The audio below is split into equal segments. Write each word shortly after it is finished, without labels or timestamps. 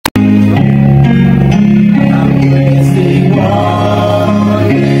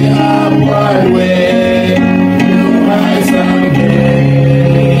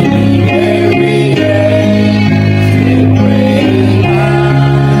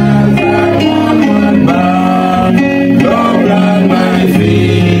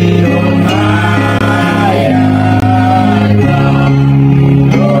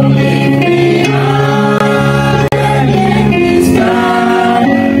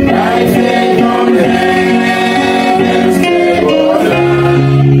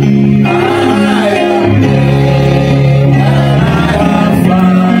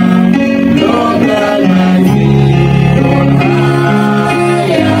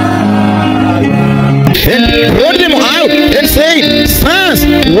and brought them out and said, "Sons,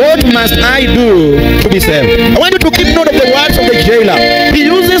 what must I do to be saved?" I want you to keep note of the words of the jailer. He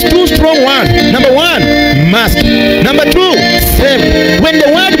uses two strong words. Number one, must. Number two, saved. When the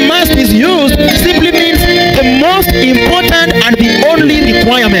word must is used, simply means the most important and the only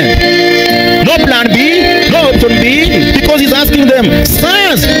requirement. No plan B, no option B, because he's asking them,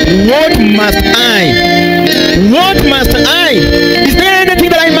 "Sons, what must I? What must I? Is there anything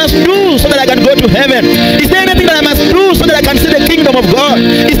that I must do so that I can go to heaven? Is there anything that I must do so that I can see the kingdom of God?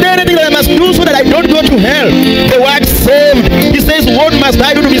 Is there anything that I must do so that I don't go to hell?" The word saved, he says, "What must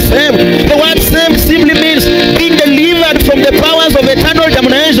I do to be saved?" The word saved simply means being delivered from the powers of eternal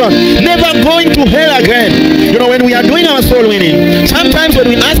damnation, never going to hell again. You know, when we are doing our soul winning, sometimes when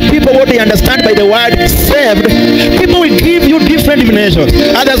we ask people what they understand by the word saved, people will give you different definitions.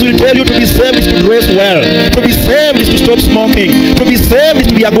 Others will tell you to be saved is to dress well. To be saved is to stop smoking. To be saved is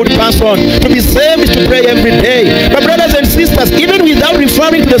to be a good person. To be saved is to pray every day. But brothers and sisters, even without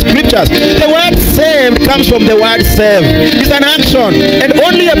referring to the scriptures, the word saved comes from the word save. It's an action, and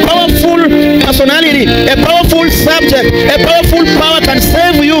only a powerful personality, a powerful subject, a powerful power can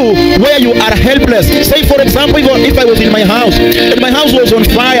save you where you are helpless. Say for example, if I was in my house and my house was on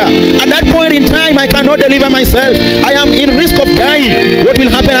fire, at that point in time I cannot deliver myself. I am in risk of dying. What will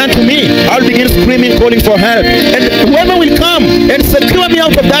happen unto me? I'll begin screaming, calling for help, and whoever will come and secure me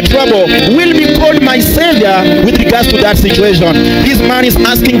out of that trouble will be called my savior with regards to that situation. This man is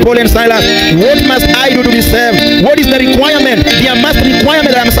asking Paul and Silas, "What must I do to be saved? What is the requirement, the must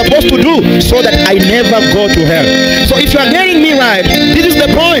requirement that I'm supposed to do so that I never go to hell?" So if you are getting me right, this is the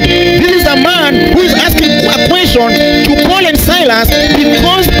point. This is a man who is asking a question to Paul and Silas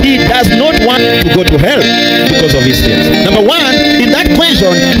because he does not want to go to hell because of his sins. Number one, in that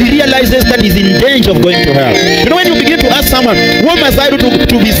question, he realizes that he's in danger of going to hell. You know, when you begin to ask someone, "What must I do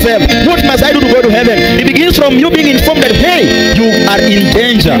to be saved? What must I do to go to heaven?" It begins from you being informed that, hey, you are in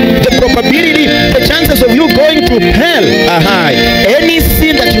danger. The probability, the chances of you going to hell are high. Any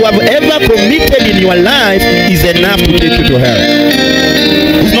sin that you have ever committed in your life is enough to take you to hell.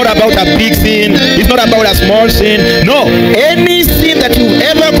 It's not about a big sin. It's not about a small sin. No, any sin that you've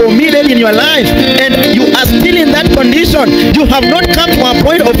ever committed in your life and you are still in that condition, you have not come to a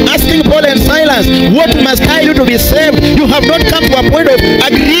point of asking Paul and Silas, "What must I do to be saved?" You have not come to a point of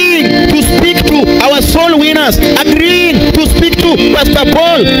agreeing to speak to our soul winners, agreeing to speak to Pastor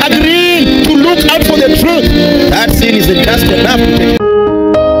Paul, agreeing to look out for the truth. That sin is just enough to take.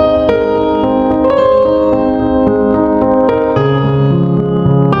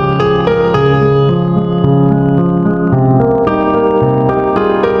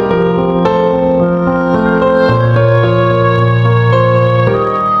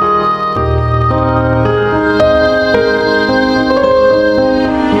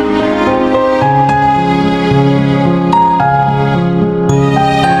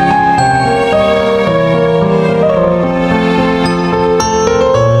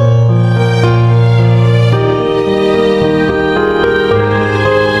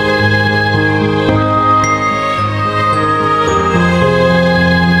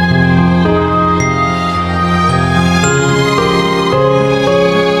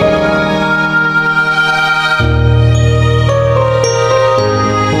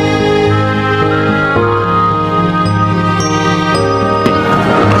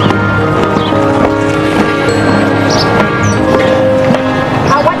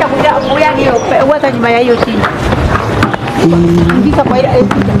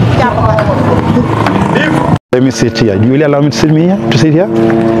 Let me sit here. Do you really allow me to sit here?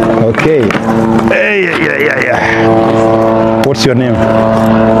 Okay. Hey, yeah. What's your name?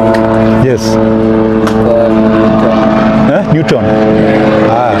 Yes. Newton.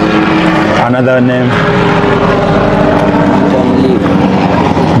 Another name.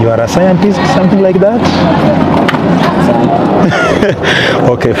 You are a scientist, something like that?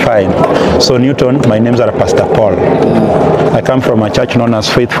 Okay, fine. So Newton, my name's are Pastor Paul. I come from a church known as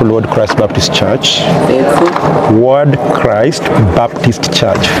Faithful Word Christ Baptist Church. Faithful Word Christ Baptist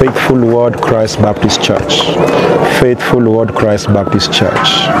Church. Faithful Word Christ Baptist Church. Faithful Word Christ Baptist Church.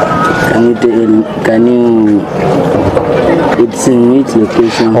 Can you it's in which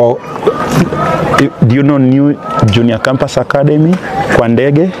location? Oh, do you know New Junior Campus Academy,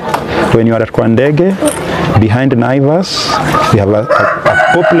 Kwandege? When you are at Kwandege, behind Naivas, we have a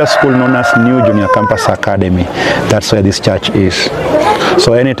popular school known as New Junior Campus Academy. That's where this church is.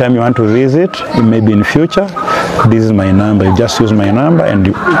 So anytime you want to visit, maybe in future, this is my number. You just use my number and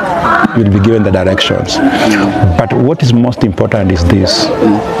you'll be given the directions. But what is most important is this.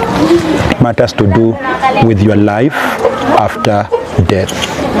 matters to do with your life after death.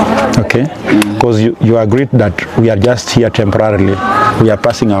 Okay? Because you agreed that we are just here temporarily. We are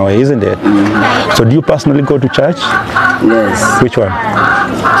passing away, isn't it? So do you personally go to church? Yes. Which one?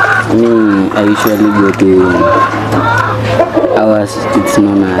 Me, I usually go to ours. It's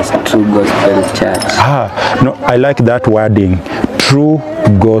known as True Gospel Church. No, I like that wording. True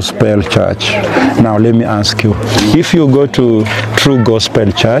Gospel Church. Now let me ask you, if you go to True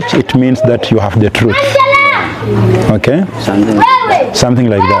Gospel Church, it means that you have the truth. Okay? Something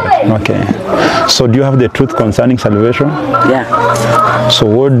like that. Okay. So do you have the truth concerning salvation? Yeah. So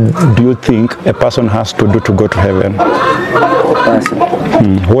what do you think a person has to do to go to heaven?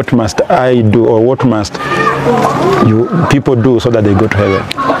 What must I do, or what must people do so that they go to heaven?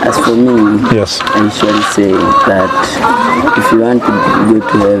 As for me, yes, I usually say that if you want to go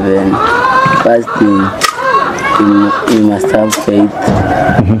to heaven, first thing, you must have faith.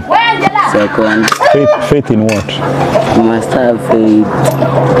 Second, faith in what? You must have faith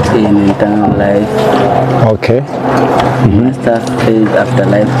in eternal life. Okay. You must have faith after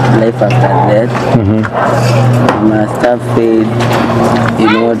life after death. You must have faith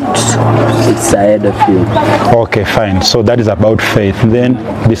in what is ahead of you. Okay, fine. So that is about faith. Then,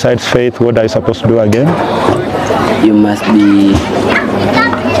 besides faith, what are you supposed to do again? You must be...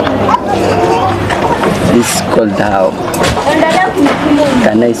 This is called how?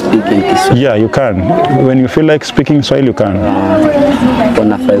 Can I speak in Kiswahili? Yeah, you can. When you feel like speaking Swahili, you can.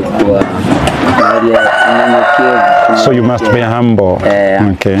 So you must be humble.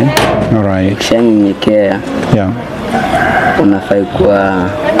 Okay. All right. Yeah. Unafai kuwa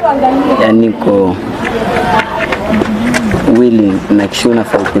willing, make sure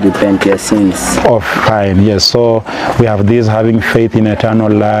unafai to repent your sins. Oh, fine. Yes. So we have this having faith in eternal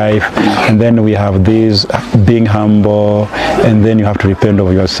life, and then we have this being humble, and then you have to repent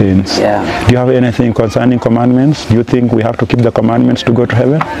of your sins. Yeah. Do you have anything concerning commandments? Do you think we have to keep the commandments to go to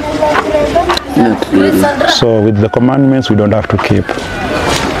heaven? Not really. So with the commandments, we don't have to keep.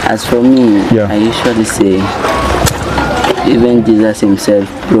 As for me, yeah, I usually say even Jesus himself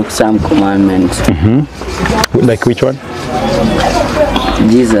broke some commandments. Like which one?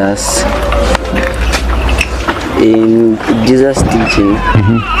 Jesus, in Jesus' teaching,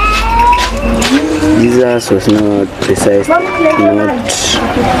 Jesus was not precise, not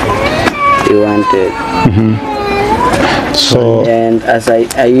he wanted. So, and as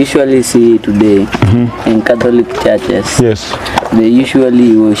I usually see today in Catholic churches, yes, they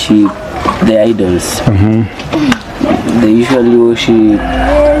usually worship the idols. They usually worship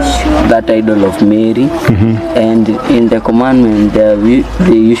that idol of Mary, and in the commandment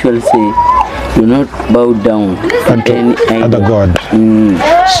they usually say, do not bow down to any other God.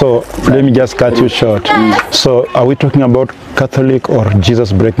 So let me just cut you short. So are we talking about Catholic or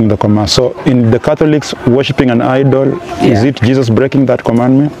Jesus breaking the command? So in the Catholics worshipping an idol, is it Jesus breaking that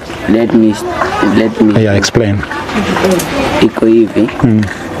commandment? Let me yeah, explain. Iko hivi,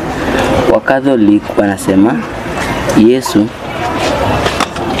 Wakatholik wanasema Yesu,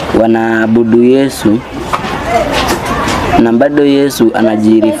 wanaabudu Yesu na bado Yesu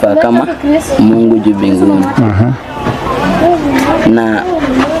anajirifa kama Mungu juu mbinguni. Na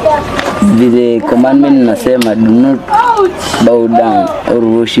the commandment nasema, do not bow down or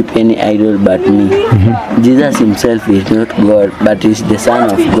worship any idol but me. Jesus himself is not God, but is the Son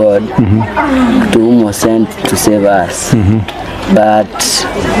of God, to whom was sent to save us. But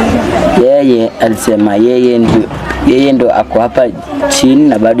yeye alisema yeye ndo ako hapa chini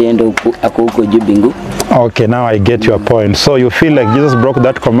na bado yeye ndo ako huko juu mbinguni. Okay, now I get your point. So you feel like Jesus broke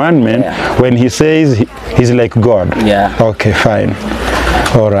that commandment when he says he's like God. Yeah. Okay, fine.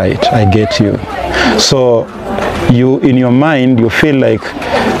 All right, I get you. So you, in your mind, you feel like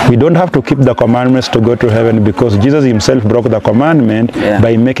we don't have to keep the commandments to go to heaven because Jesus himself broke the commandment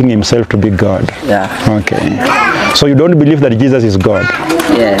by making himself to be God. Yeah. Okay. So you don't believe that Jesus is God?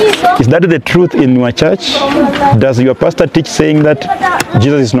 Yes. Is that the truth in your church? Does your pastor teach saying that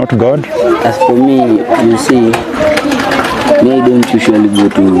Jesus is not God? As for me, you see, I don't usually go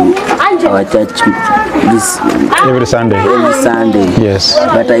to our church every Sunday. Every Sunday. Yes.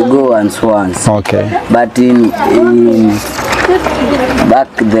 But I go once. Okay. But in back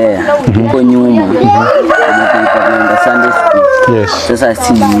there, huko nyuma, tunaenda Sunday school. Yes. Sasa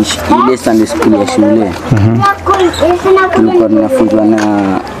si ile Sunday school ya shule. Tulikuwa tunafunzwa na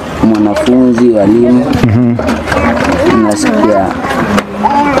mwanafunzi, walimu. Unasikia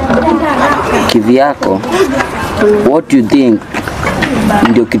kivyako, what you think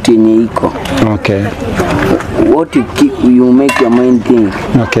ndio kitu yenye iko. Okay. what you make your mind think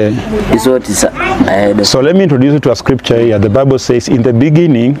Okay. is what is ahead of. So let me introduce you to a scripture here. The Bible says, in the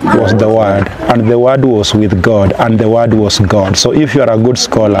beginning was the Word, and the Word was with God, and the Word was God. So if you are a good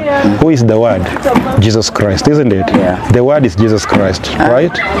scholar, who is the Word? Jesus Christ, isn't it? Yeah. The Word is Jesus Christ,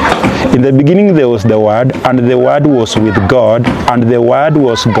 right? In the beginning there was the Word, and the Word was with God, and the Word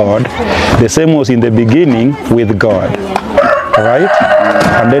was God. The same was in the beginning with God, right?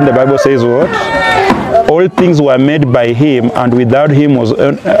 And then the Bible says what? All things were made by him, and without him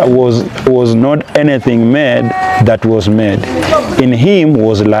was not anything made that was made. In him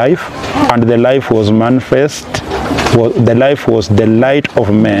was life, and the life was manifest. The life was the light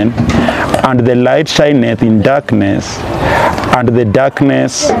of men, and the light shineth in darkness, and the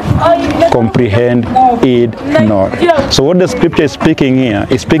darkness comprehend it not. So what the scripture is speaking here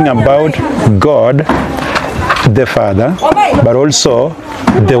is speaking about God the Father, but also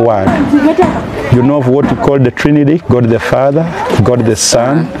the Word. You know of what we call the Trinity: God the Father, God the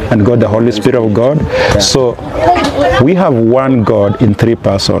Son, and God the Holy Spirit of God. So we have one God in three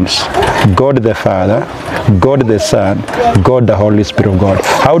persons: God the Father, God the Son, God the Holy Spirit of God.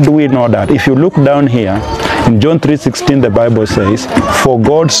 How do we know that? If you look down here in John 3:16, the Bible says, for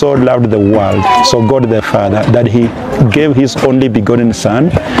God so loved the world, so God the Father, that he gave his only begotten Son,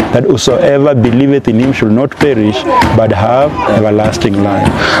 that whosoever believeth in him should not perish but have everlasting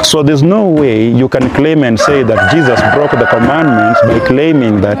life. So there's no way you can claim and say that Jesus broke the commandments by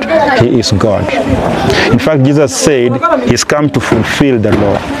claiming that he is God. In fact, Jesus said he's come to fulfill the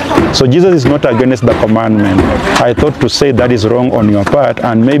law. So Jesus is not against the commandment. I thought to say that is wrong on your part,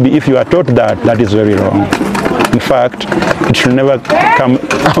 and maybe if you are taught that, that is very wrong. In fact, it should never come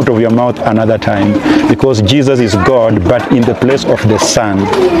out of your mouth another time, because Jesus is God, but in the place of the Son,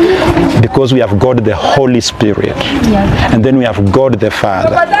 because we have God the Holy Spirit, and then we have God the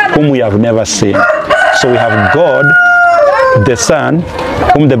Father, whom we have never seen. So we have God the Son,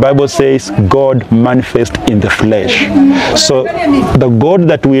 whom the Bible says God manifest in the flesh. So the God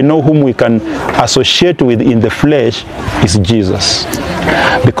that we know, whom we can associate with in the flesh, is Jesus,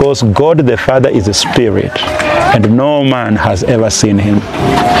 because God the Father is a spirit, and no man has ever seen him.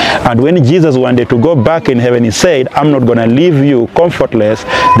 And when Jesus wanted to go back in heaven, he said, I'm not going to leave you comfortless.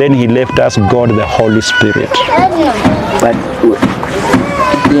 Then he left us God the Holy Spirit. But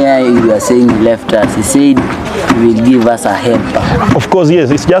yeah, you are saying he left us. He said he will give us a helper. Of course,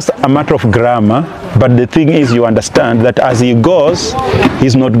 yes, it's just a matter of grammar. But the thing is, you understand that as he goes,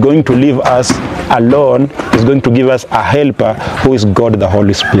 he's not going to leave us alone. He's going to give us a helper, who is God the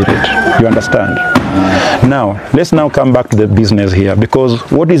Holy Spirit. You understand? Now, let's now come back to the business here, because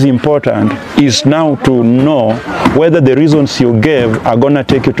what is important is now to know whether the reasons you gave are going to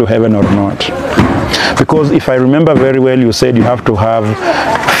take you to heaven or not. Because if I remember very well, you said you have to have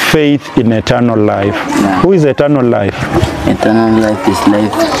faith in eternal life. Yeah. Who is eternal life? Eternal life is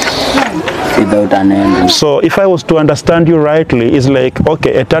life without an end. So if I was to understand you rightly, it's like,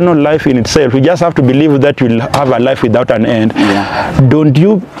 okay, eternal life in itself, you just have to believe that you'll have a life without an end. Yeah. Don't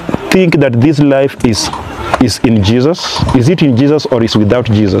you think that this life is in Jesus? Is it in Jesus, or is without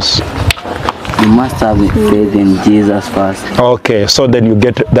Jesus? You must have faith in Jesus first. Okay, so then you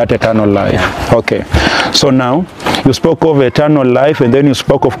get that eternal life. Okay, so now you spoke of eternal life, and then you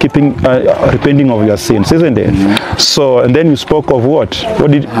spoke of repenting of your sins, isn't it? Mm-hmm. So, and then you spoke of what?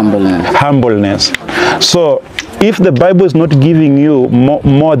 What did? Humbleness. Humbleness. So if the Bible is not giving you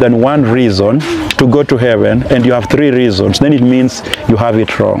more than one reason to go to heaven, and you have three reasons, then it means you have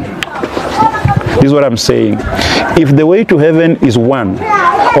it wrong. This is what I'm saying. If the way to heaven is one,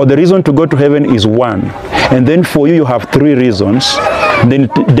 or the reason to go to heaven is one, and then for you have three reasons, then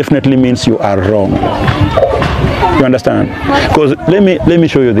it definitely means you are wrong. You understand? Because let me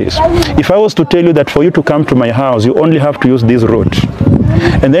show you this. If I was to tell you that for you to come to my house, you only have to use this route,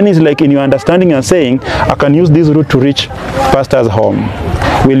 and then it's like in your understanding and saying, I can use this route to reach pastor's home,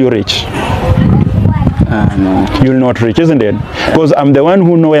 will you reach? No. You'll not reach, isn't it? Because I'm the one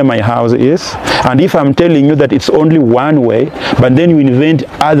who know where my house is, and if I'm telling you that it's only one way, but then you invent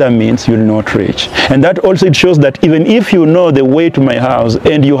other means, you'll not reach. And that also, it shows that even if you know the way to my house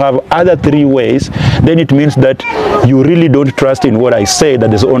and you have other three ways, then it means that you really don't trust in what I say, that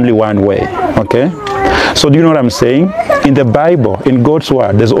there's only one way. Okay? So do you know what I'm saying? In the Bible, in God's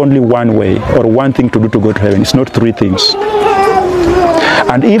word, there's only one way, or one thing to do to go to heaven. It's not three things.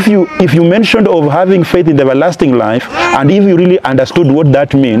 And if you mentioned of having faith in the everlasting life, and if you really understood what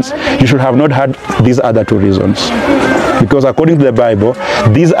that means, you should have not had these other two reasons. Because according to the Bible,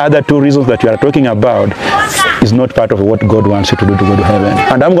 these other two reasons that you are talking about is not part of what God wants you to do to go to heaven.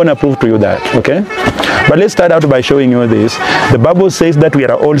 And I'm going to prove to you that, okay? But let's start out by showing you this. The Bible says that we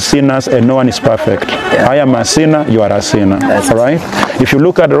are all sinners and no one is perfect. Yeah. I am a sinner, you are a sinner. All right? If you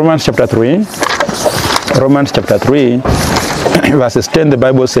look at Romans chapter 3, verses 10, the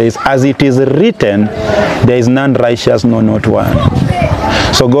Bible says, as it is written, there is none righteous, no, not one.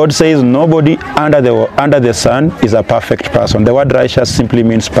 So God says nobody under the sun is a perfect person. The word righteous simply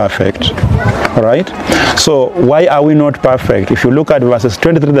means perfect. All right? So why are we not perfect? If you look at verses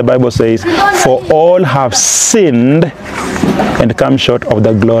 23, the Bible says, for all have sinned and come short of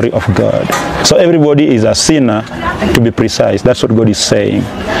the glory of God. So everybody is a sinner, to be precise. That's what God is saying.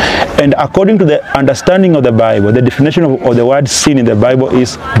 And according to the understanding of the Bible, the definition of the word sin in the Bible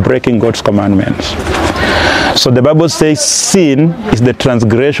is breaking God's commandments. So the Bible says sin is the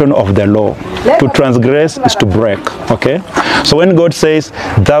transgression of the law. To transgress is to break, okay? So when God says,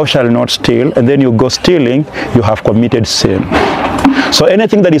 thou shalt not steal, and then you go stealing, you have committed sin. So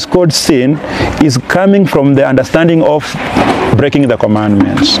anything that is called sin is coming from the understanding of breaking the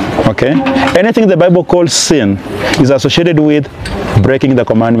commandments, okay? Anything the Bible calls sin is associated with breaking the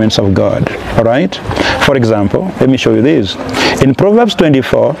commandments of God, all right? For example, let me show you this. In Proverbs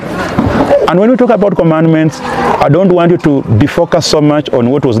 24, and when we talk about commandments, I don't want you to be focused so much on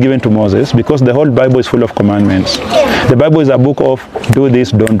what was given to Moses, because the whole Bible is full of commandments. The Bible is a book of do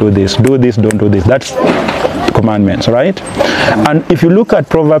this, don't do this, do this, don't do this. That's commandments, right? And if you look at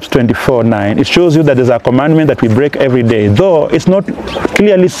Proverbs 24:9, it shows you that there's a commandment that we break every day, though it's not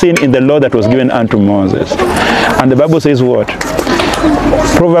clearly seen in the law that was given unto Moses. And the Bible says what?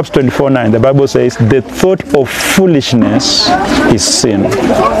 Proverbs 24:9, the Bible says, the thought of foolishness is sin.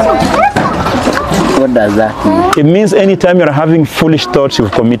 What does that mean? It means anytime you're having foolish thoughts,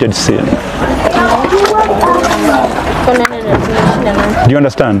 you've committed sin. Do you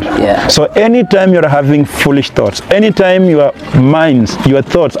understand? Yeah. So anytime you're having foolish thoughts, anytime your minds, your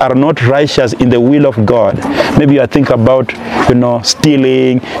thoughts are not righteous in the will of God, maybe you are thinking about,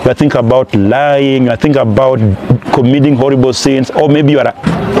 stealing, you are thinking about lying, you are thinking about committing horrible sins, or maybe you are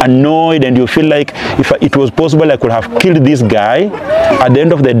annoyed and you feel like if it was possible I could have killed this guy. At the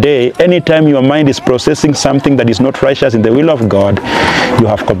end of the day, anytime your mind is processing something that is not righteous in the will of God, you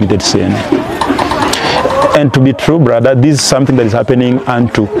have committed sin. And to be true, brother, this is something that is happening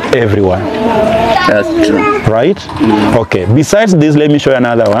unto everyone. That's true. Right? Okay. Besides this, let me show you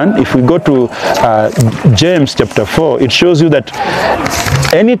another one. If we go to James chapter 4, it shows you that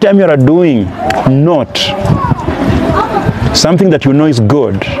anytime you are doing not something that you know is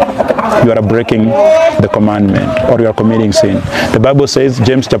good, you are breaking the commandment, or you are committing sin. The Bible says,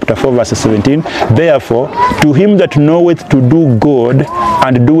 James chapter 4 verse 17, therefore, to him that knoweth to do good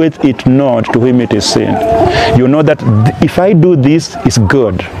and doeth it not, to him it is sin. You know that if I do this, is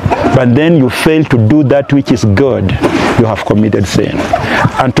good, but then you fail to do that which is good, you have committed sin.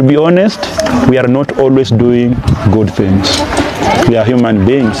 And to be honest, we are not always doing good things. We are human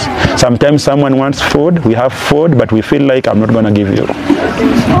beings. Sometimes someone wants food, we have food, but we feel like I'm not going to give you.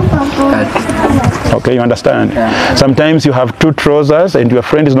 Okay, you understand? Yeah. Sometimes you have two trousers and your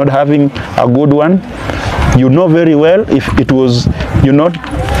friend is not having a good one. You know very well if it was,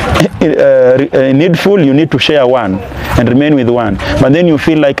 needful, you need to share one and remain with one. But then you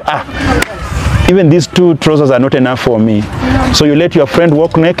feel like, even these two trousers are not enough for me. So you let your friend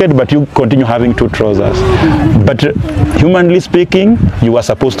walk naked, but you continue having two trousers. But humanly speaking, you are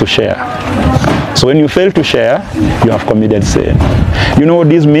supposed to share. So when you fail to share, you have committed sin. You know what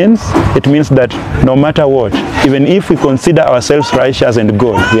this means? It means that no matter what, even if we consider ourselves righteous and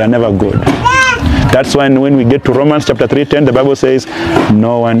good, we are never good. That's why when we get to Romans chapter 3:10, the Bible says,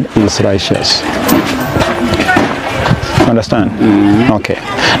 no one is righteous. Understand? Okay.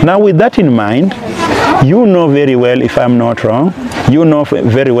 Now with that in mind, you know very well, if I'm not wrong, you know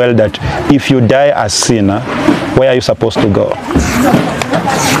very well that if you die as sinner, where are you supposed to go?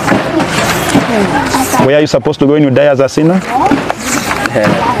 Where are you supposed to go when you die as a sinner?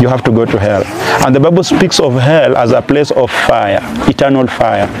 Hell. You have to go to hell. And the Bible speaks of hell as a place of fire, eternal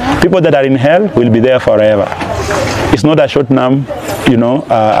fire. People that are in hell will be there forever. It's not a short-term,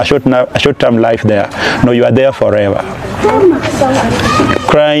 a short-term life there. No, you are there forever.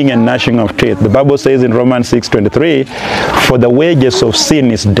 Crying and gnashing of teeth. The Bible says in Romans 6:23, for the wages of sin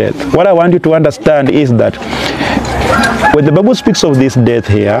is death. What I want you to understand is that when the Bible speaks of this death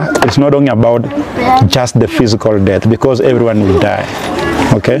here, it's not only about just the physical death, because everyone will die.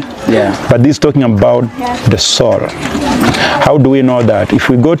 Okay? Yeah. But this is talking about the soul. How do we know that? If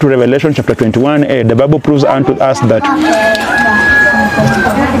we go to Revelation chapter 21, the Bible proves unto us that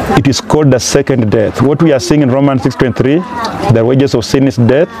it is called the second death. What we are seeing in Romans 6:23, the wages of sin is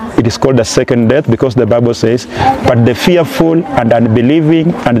death. It is called the second death because the Bible says, but the fearful and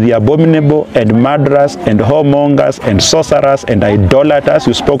unbelieving and the abominable and murderers and whoremongers and sorcerers and idolaters,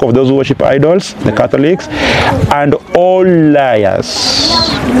 you spoke of those who worship idols, the Catholics, and all liars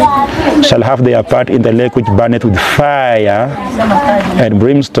shall have their part in the lake which burneth with fire and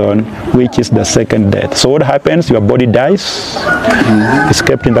brimstone, which is the second death. So what happens? Your body dies, is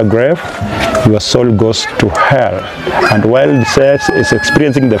kept in the grave, your soul goes to hell. And while the sex is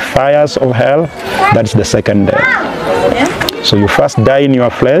experiencing the fires of hell, that's the second death. So you first die in your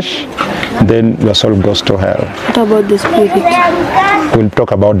flesh, then your soul goes to hell. What about the spirit? We'll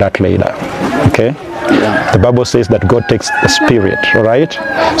talk about that later. Okay? The Bible says that God takes a spirit, all right?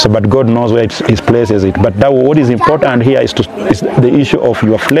 So, but God knows where He places it. But that, what is important here is the issue of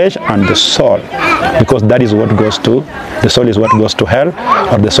your flesh and the soul, because that is what goes to, the soul is what goes to hell,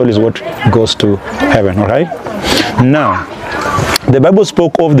 or the soul is what goes to heaven, all right? Now, the Bible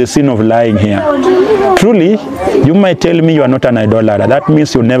spoke of the sin of lying here. Truly, you might tell me you are not an idolater. That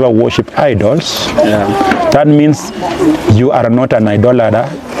means you never worship idols. Yeah. That means you are not an idolater.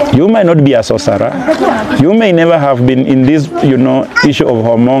 You might not be a sorcerer. You may never have been in this, issue of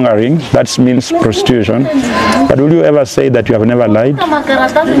whoremongering. That means prostitution. But will you ever say that you have never lied?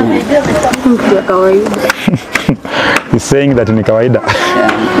 He's saying that in kawaida.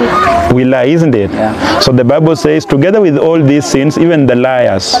 We lie, isn't it? Yeah. So the Bible says, together with all these sins, even the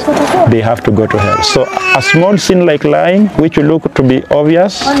liars, they have to go to hell. So a small sin like lying, which will look to be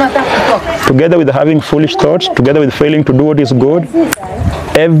obvious, together with having foolish thoughts, together with failing to do what is good,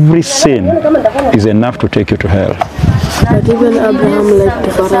 every sin is enough to take you to hell. But even Abraham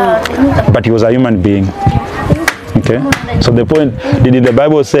liked to Pharaoh. But he was a human being. Okay? So the point, did the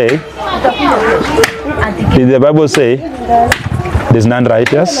Bible say, there's none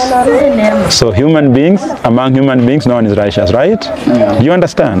righteous? So human beings, among human beings, no one is righteous, right? You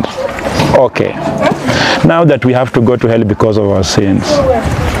understand? Okay. Now that we have to go to hell because of our sins,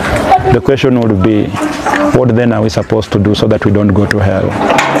 the question would be, what then are we supposed to do so that we don't go to hell?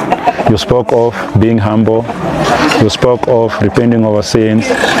 You spoke of being humble. You spoke of repenting of our sins.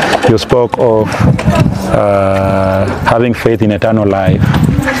 You spoke of having faith in eternal life.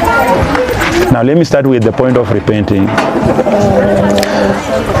 Now let me start with the point of repenting.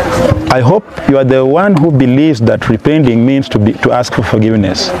 I hope you are the one who believes that repenting means to ask for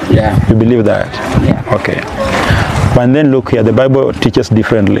forgiveness. Yeah. You believe that? Yeah. Okay. But then look here, the Bible teaches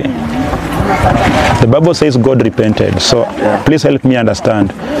differently. The Bible says God repented. So please help me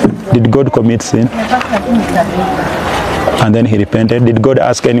understand. Did God commit sin? And then He repented. Did God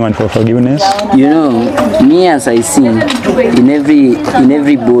ask anyone for forgiveness? Me as I see, in every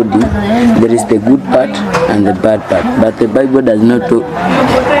body, there is the good part and the bad part. But the Bible does not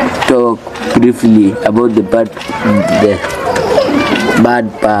talk briefly about the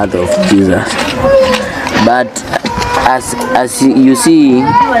bad part of Jesus. But as you see,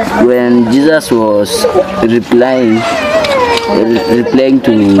 when Jesus was replying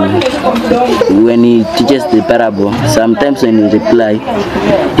to me, when He teaches the parable, sometimes when He reply,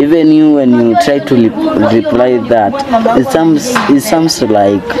 even you, when you try to reply that, it sounds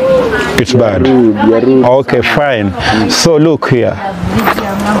like It's bad. you're rude. Okay, fine. So look here.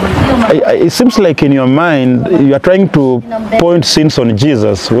 It seems like in your mind you are trying to point sins on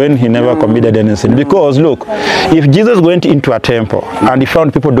Jesus when He never committed any sin. Because look, if Jesus went into a temple and He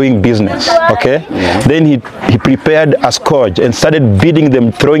found people doing business, okay, then he prepared a scourge and started beating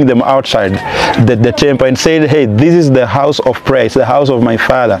them, throwing them outside the temple and said, hey, this is the house of prayer, it's the house of my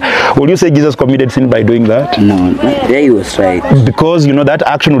Father. Will you say Jesus committed sin by doing that? No, there he was right. Because that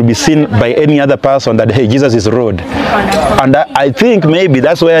action would be seen by any other person that, hey, Jesus is rude. And I think maybe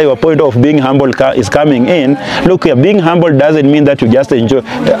that's where your point of being humble is coming in. Look here, being humble doesn't mean that you just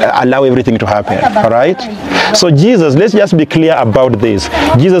allow everything to happen, all right? So Jesus, let's just be clear about this.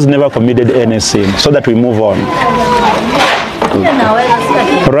 Jesus never committed any sin, so that we move on.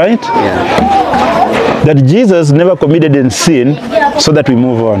 Right? Yeah. That Jesus never committed any sin, so that we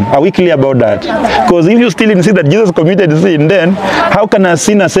move on. Are we clear about that? Because if you still insist that Jesus committed sin, then how can a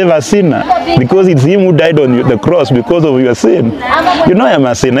sinner save a sinner? Because it's Him who died on the cross because of your sin. You know I am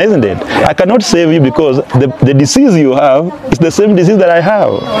a sinner, isn't it? I cannot save you because the disease you have is the same disease that I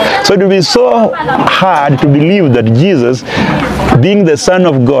have. So it will be so hard to believe that Jesus being the Son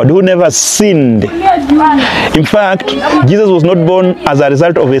of God, who never sinned. In fact, Jesus was not born as a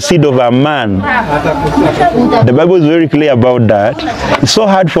result of a seed of a man. The Bible is very clear about that. It's so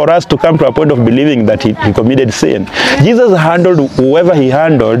hard for us to come to a point of believing that he committed sin. Jesus handled whoever he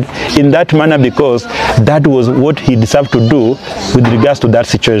handled in that manner because that was what he deserved to do with regards to that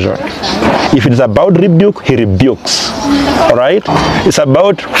situation. If it's about rebuke, he rebukes. All right? It's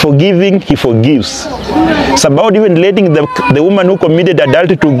about forgiving, he forgives. It's about even letting the woman who committed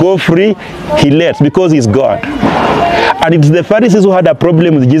adultery to go free, he lets, because he's God. And it's the Pharisees who had a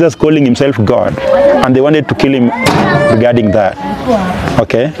problem with Jesus calling himself God, and they wanted to kill him regarding that.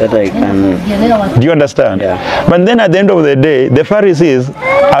 Okay? That I can. Do you understand? Yeah. But then at the end of the day, the Pharisees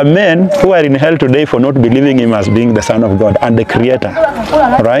are men who are in hell today for not believing him as being the Son of God and the Creator.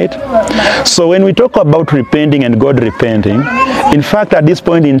 Right? So when we talk about repenting and God repenting, in fact, at this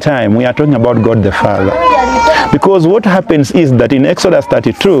point in time, we are talking about God the Father. Because what happens is that in Exodus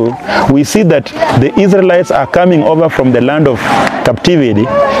 32, we see that the Israelites are coming over from the land of captivity.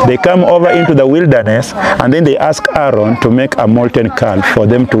 They come over into the wilderness, and then they ask Aaron to make a molten calf for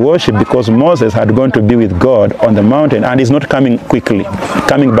them to worship, because Moses had gone to be with God on the mountain and is not coming back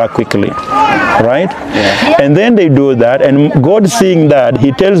quickly. Right? Yeah. And then they do that, and God, seeing that,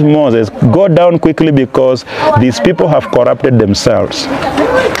 he tells Moses, go down quickly because these people have corrupted themselves.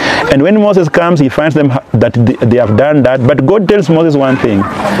 And when Moses comes, he finds them that they have done that. But God tells Moses one thing: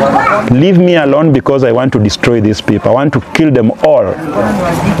 leave me alone because I want to destroy these people. I want to kill them all.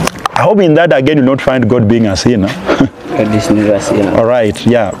 I hope in that again you will not find God being a sinner. All right,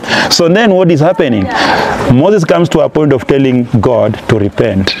 yeah. So then what is happening? Moses comes to a point of telling God to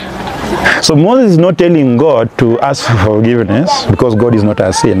repent. So Moses is not telling God to ask for forgiveness, because God is not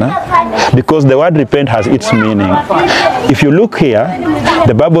a sinner, because the word repent has its meaning. If you look here,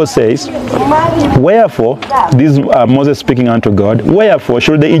 the Bible says, wherefore, this is Moses speaking unto God, wherefore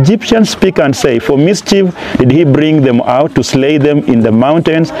should the Egyptians speak and say, for mischief did he bring them out to slay them in the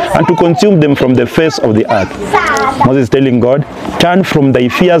mountains and to consume them from the face of the earth. Moses is telling God, turn from thy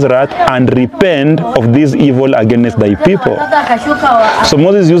fierce wrath and repent of this evil against thy people. So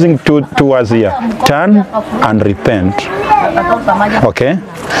Moses is using two words here: turn and repent. Okay?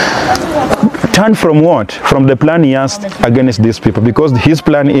 Turn from what? From the plan he has against these people, because his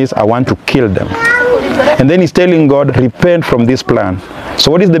plan is, I want to kill them. And then he's telling God, repent from this plan.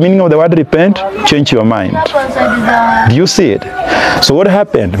 So what is the meaning of the word repent? Change your mind. Do you see it? So what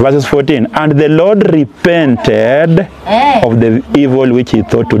happened? Verses 14, and the Lord repented of the evil which he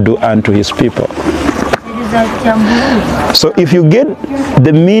thought to do unto his people. So if you get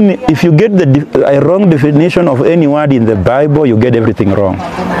the wrong definition of any word in the Bible, you get everything wrong.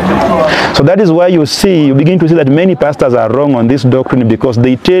 So that is why you begin to see that many pastors are wrong on this doctrine, because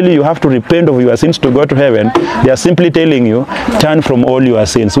they tell you have to repent of your sins to go to heaven. They are simply telling you, turn from all your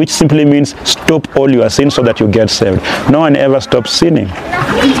sins, which simply means stop all your sins so that you get saved. No one ever stops sinning.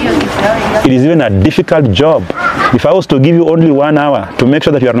 It is even a difficult job. If I was to give you only 1 hour to make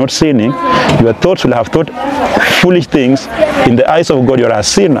sure that you are not sinning, your thoughts will have thought foolish things. In the eyes of God, you are a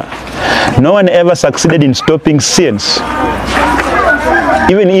sinner. No one ever succeeded in stopping sins.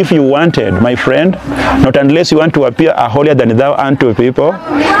 Even if you wanted, my friend, not unless you want to appear a holier than thou unto people,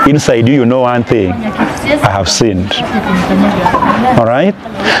 inside you know one thing: I have sinned. All right?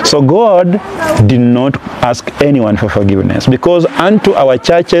 So God did not ask anyone for forgiveness, because unto our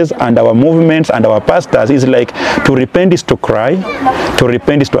churches and our movements and our pastors is like, to repent is to cry, to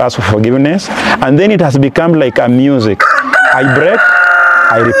repent is to ask for forgiveness, and then it has become like a music. I break,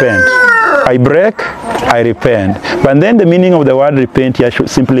 I repent. I break, I repent. But then the meaning of the word repent here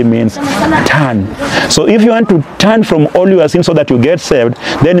simply means turn. So if you want to turn from all your sins so that you get saved,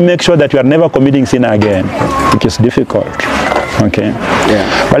 then make sure that you are never committing sin again, which is difficult. Okay?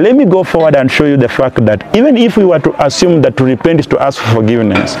 Yeah. But let me go forward and show you the fact that even if we were to assume that to repent is to ask for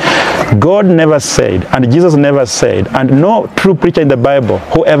forgiveness, God never said, and Jesus never said, and no true preacher in the Bible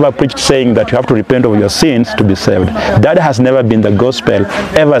who ever preached saying that you have to repent of your sins to be saved. That has never been the gospel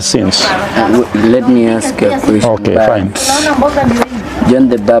ever since. Let me ask a question. Okay, fine. John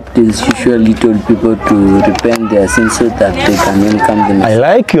the Baptist usually told people to repent their sins so that they can welcome the Messiah. I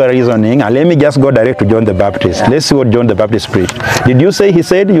like your reasoning, and let me just go direct to John the Baptist. Let's see what John the Baptist preached. Did you say he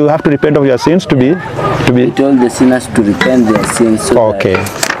said you have to repent of your sins to be? He told the sinners to repent their sins. So okay.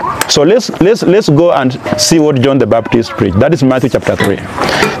 So let's go and see what John the Baptist preached. That is Matthew chapter 3.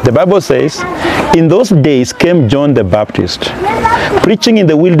 The Bible says, in those days came John the Baptist, preaching in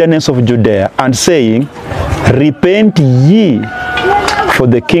the wilderness of Judea, and saying, repent ye, for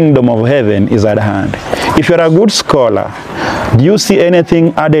the kingdom of heaven is at hand. If you're a good scholar, do you see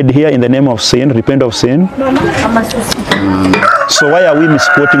anything added here in the name of sin, repent of sin? So why are we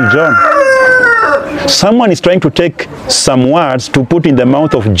misquoting John? Someone is trying to take some words to put in the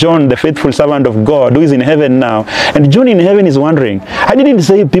mouth of John, the faithful servant of God, who is in heaven now. And John in heaven is wondering, I didn't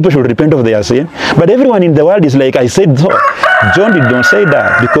say people should repent of their sin, but everyone in the world is like, I said so. John did not say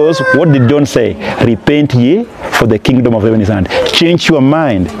that, because what did John say? Repent ye, for the kingdom of heaven is at hand. Change your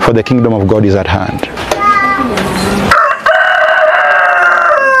mind, for the kingdom of God is at hand.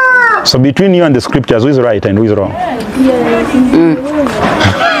 So between you and the scriptures, who is right and who is wrong?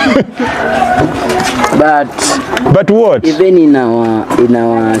 But what? Even in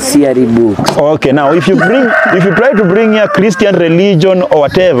our CRE books. Okay, now if you try to bring here Christian religion or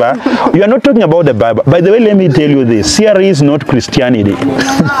whatever, you are not talking about the Bible. By the way, let me tell you this: CRE is not Christianity.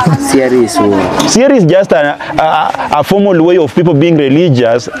 CRE is what? CRE is just a formal way of people being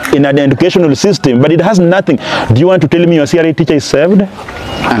religious in an educational system, but it has nothing. Do you want to tell me your CRE teacher is saved?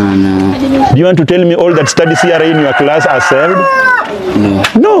 No. Do you want to tell me all that study CRE in your class are saved? No.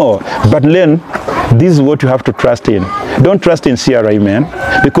 No. But then, this is what you have to trust in. Don't trust in CRE, man.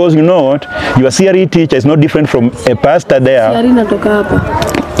 Because you know what? Your CRE teacher is not different from a pastor there.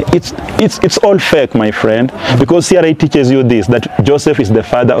 It's all fake, my friend. Because CRE teaches you this, that Joseph is the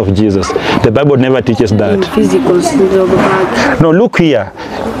father of Jesus. The Bible never teaches that. No, look here.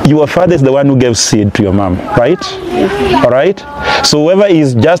 Your father is the one who gave seed to your mom, right? Yeah. All right? So whoever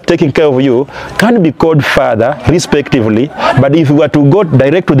is just taking care of you can be called father, respectively. But if you were to go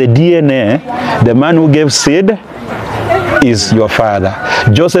direct to the DNA, the man who gave seed is your father.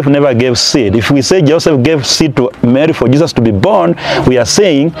 Joseph never gave seed. If we say Joseph gave seed to Mary for Jesus to be born, we are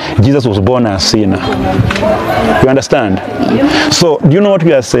saying Jesus was born a sinner. You understand? So, do you know what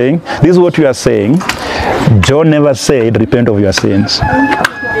we are saying? This is what we are saying. John never said, repent of your sins.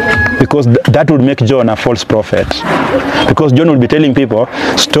 Because that would make John a false prophet. Because John would be telling people,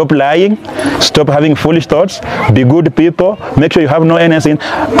 stop lying, stop having foolish thoughts, be good people, make sure you have no sin.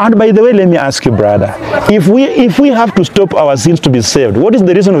 And by the way, let me ask you, brother, if we have to stop our sins to be saved, what is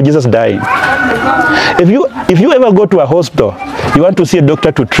the reason of Jesus dying? If you ever go to a hospital, you want to see a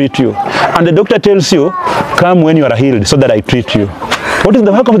doctor to treat you, and the doctor tells you, come when you are healed so that I treat you. What is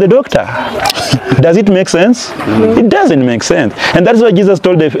the work of the doctor? Does it make sense? No. It doesn't make sense. And that's why Jesus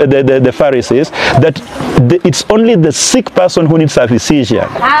told the Pharisees that it's only the sick person who needs a physician.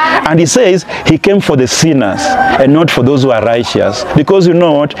 And he says he came for the sinners and not for those who are righteous. Because you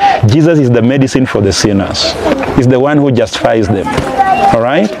know what? Jesus is the medicine for the sinners. He's the one who justifies them. All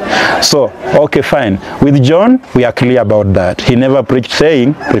right? So, okay, fine. With John, we are clear about that. He never preached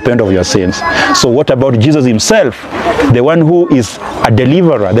saying, repent of your sins. So what about Jesus himself? The one who is a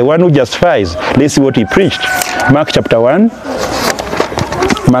deliverer, the one who justifies. Let's see what he preached. Mark chapter 1,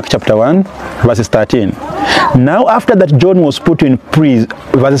 verses 13. Now after that John was put in prison,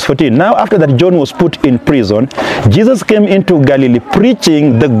 verses 14. Now after that John was put in prison, Jesus came into Galilee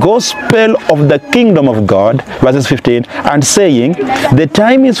preaching the gospel of the kingdom of God, verses 15, and saying, the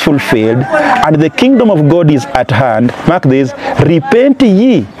time is fulfilled and the kingdom of God is at hand. Mark this, repent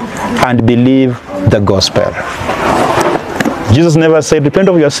ye and believe the gospel. Jesus never said, repent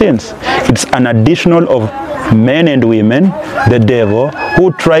of your sins. It's an additional of men and women, the devil,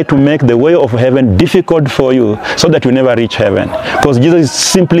 who try to make the way of heaven difficult for you so that you never reach heaven. Because Jesus is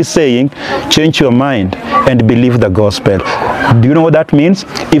simply saying, change your mind and believe the gospel. Do you know what that means?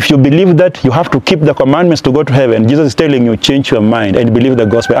 If you believe that you have to keep the commandments to go to heaven, Jesus is telling you, change your mind and believe the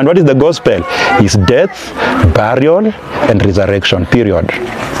gospel. And what is the gospel? It's death, burial, and resurrection, period.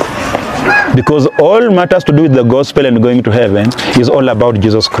 Because all matters to do with the gospel and going to heaven is all about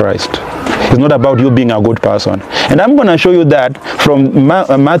Jesus Christ. It's not about you being a good person. And I'm going to show you that from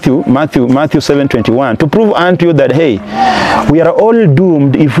Matthew 7:21 to prove unto you that, hey, we are all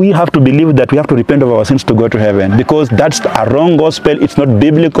doomed if we have to believe that we have to repent of our sins to go to heaven. Because that's a wrong gospel. It's not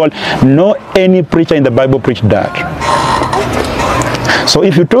biblical. No any preacher in the Bible preached that. So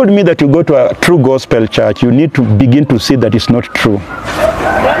if you told me that you go to a true gospel church, you need to begin to see that it's not true.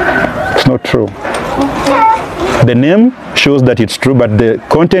 It's not true. The name shows that it's true, but the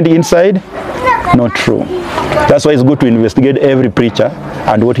content inside, not true. That's why it's good to investigate every preacher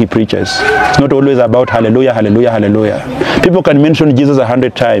and what he preaches. It's not always about hallelujah, hallelujah, hallelujah. People can mention Jesus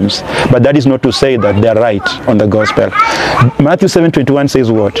 100 times, but that is not to say that they are right on the gospel. Matthew 7:21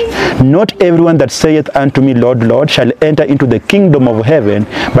 says what? Not everyone that saith unto me, Lord, Lord, shall enter into the kingdom of heaven,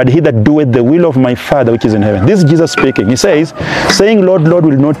 but he that doeth the will of my Father which is in heaven. This is Jesus speaking. He says, saying Lord, Lord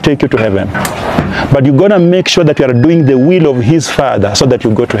will not take you to heaven. But you're going to make sure that you are doing the will of his Father so that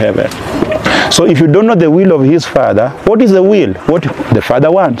you go to heaven. So if you don't know the will of his Father, what is the will? What the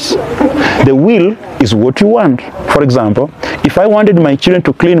Father wants. The will is what you want. For example, If I wanted my children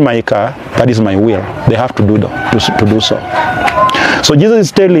to clean my car, that is my will. They have to do so. So Jesus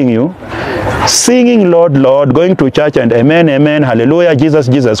is telling you, singing Lord, Lord, going to church and amen, amen, hallelujah, Jesus,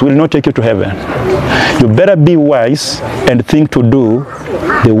 Jesus will not take you to heaven. You better be wise and think to do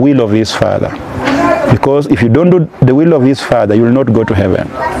the will of his Father. Because if you don't do the will of his Father, you will not go to heaven.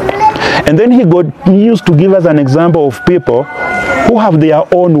 And then he used to give us an example of people who have their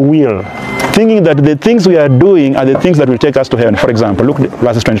own will, thinking that the things we are doing are the things that will take us to heaven. For example, look,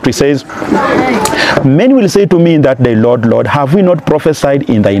 verse 23 says, many will say to me in that day, Lord, Lord, have we not prophesied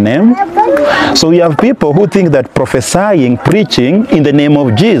in thy name? So we have people who think that prophesying, preaching in the name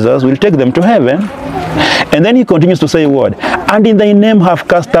of Jesus will take them to heaven. And then he continues to say what? And in thy name have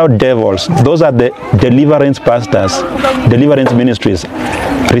cast out devils. Those are the deliverance pastors, deliverance ministries.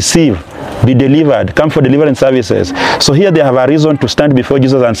 Receive, be delivered, come for deliverance services. So here they have a reason to stand before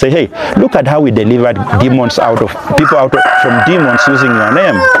Jesus and say, hey, look at how we delivered demons from demons using your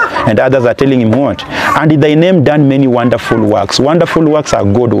name. And others are telling him what? And in thy name done many wonderful works. Wonderful works are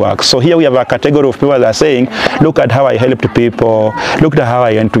good works. So here we have a category of people that are saying, look at how I helped people, look at how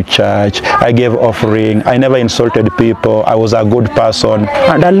I went to church, I gave offering, I never insulted people, I was a good person,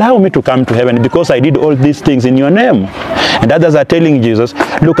 and allow me to come to heaven because I did all these things in your name. And others are telling Jesus,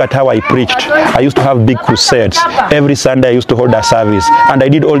 look at how I preached. I used to have big crusades. Every Sunday I used to hold a service, and I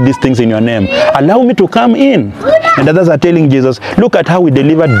did all these things in your name. Allow me to come in. And others are telling Jesus, look at how we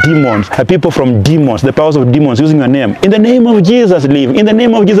delivered demons, people from demons, the powers of demons using your name. In the name of Jesus live. In the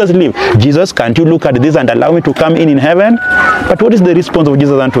name of Jesus live. Jesus, can't you look at this and allow me to come in heaven? But what is the response of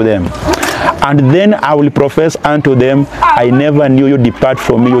Jesus unto them? And then I will profess unto them, I never knew you, depart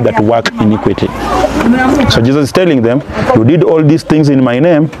from me, you that work iniquity. So Jesus is telling them, you did all these things in my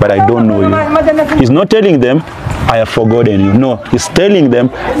name, but I don't know you. He's not telling them, I have forgotten you. No, he's telling them,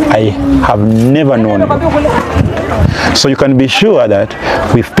 I have never known you. So you can be sure that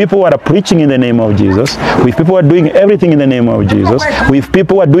with people who are preaching in the name of Jesus, with people who are doing everything in the name of Jesus, with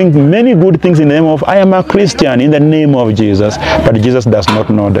people who are doing many good things in the name of, I am a Christian in the name of Jesus, but Jesus does not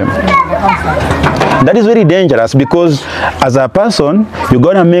know them. That is very dangerous, because as a person, you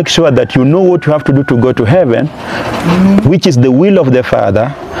got to make sure that you know what you have to do to go to heaven, which is the will of the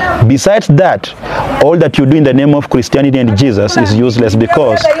Father. Besides that, all that you do in the name of Christianity and Jesus is useless,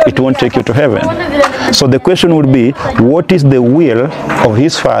 because it won't take you to heaven. So the question would be, what is the will of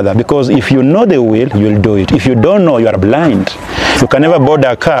his Father? Because if you know the will, you'll do it. If you don't know, you are blind. You can never board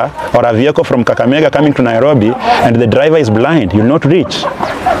a car or a vehicle from Kakamega coming to Nairobi and the driver is blind. You'll not reach.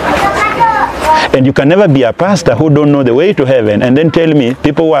 And you can never be a pastor who don't know the way to heaven and then tell me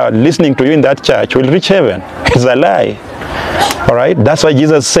people who are listening to you in that church will reach heaven. It's a lie. All right, that's why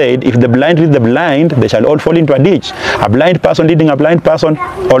Jesus said, if the blind lead the blind, they shall all fall into a ditch. A blind person leading a blind person,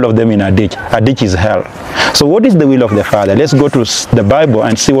 all of them in a ditch. A ditch is hell. So what is the will of the Father? Let's go to the Bible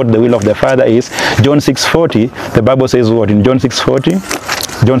and see what the will of the Father is. John 6:40, the Bible says what? In John 6:40,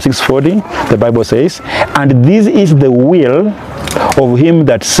 John 6:40, the Bible says, and this is the will of him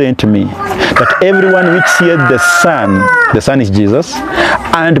that sent me, that everyone which seeth the Son is Jesus,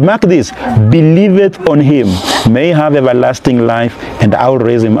 and mark this, believeth on him, may have everlasting life, and I will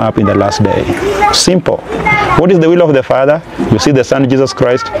raise him up in the last day. Simple. What is the will of the Father? You see the Son, Jesus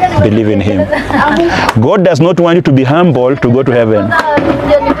Christ, believe in him. God does not want you to be humble to go to heaven.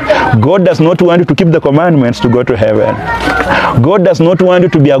 God does not want you to keep the commandments to go to heaven. God does not want you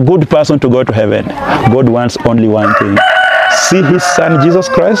to be a good person to go to heaven. God wants only one thing. See his Son Jesus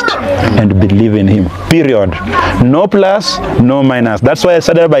Christ and believe in him. Period. No plus, no minus. That's why I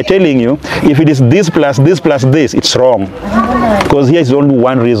started by telling you, if it is this plus this plus this, it's wrong. Because here is only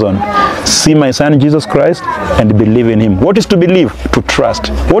one reason. See my Son Jesus Christ and believe in him. What is to believe? To trust.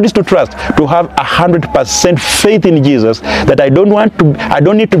 What is to trust? To have 100% faith in Jesus, that I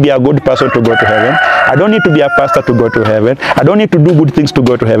don't need to be a good person to go to heaven. I don't need to be a pastor to go to heaven. I don't need to do good things to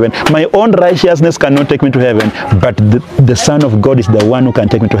go to heaven. My own righteousness cannot take me to heaven, but the Son of God is the one who can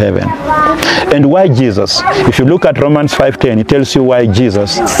take me to heaven. And why Jesus? If you look at Romans 5:10, it tells you why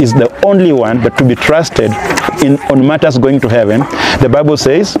Jesus is the only one that to be trusted on matters going to heaven. The Bible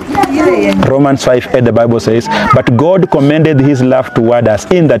says, Romans 5:8, the Bible says, but God commended his love toward us,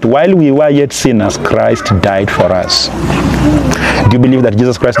 in that while we were yet sinners, Christ died for us. Do you believe that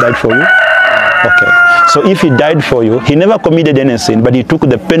Jesus Christ died for you? Okay. So if he died for you, he never committed any sin, but he took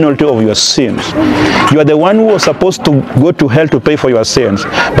the penalty of your sins. You are the one who was supposed to go to hell to pay for your sins.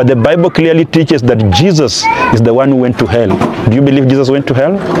 But the Bible clearly teaches that Jesus is the one who went to hell. Do you believe Jesus went to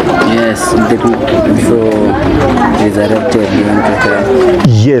hell? Yes, before resurrected, he went to hell.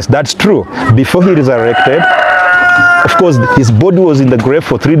 Yes, that's true. Before he resurrected, of because his body was in the grave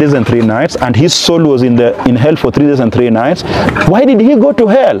for 3 days and 3 nights, and his soul was in hell for 3 days and 3 nights. Why did he go to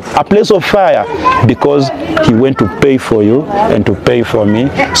hell, a place of fire? Because he went to pay for you and to pay for me.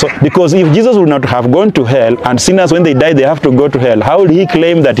 So because if Jesus would not have gone to hell, and sinners when they die they have to go to hell, how would he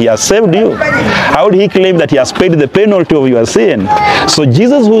claim that he has saved you? How would he claim that he has paid the penalty of your sin? So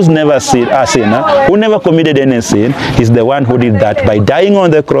Jesus, who's never sinned, a sinner, who never committed any sin, is the one who did that by dying on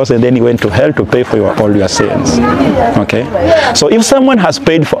the cross, and then he went to hell to pay for all your sins. Okay? So if someone has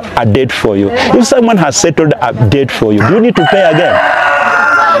paid for a debt for you, if someone has settled a debt for you, do you need to pay again?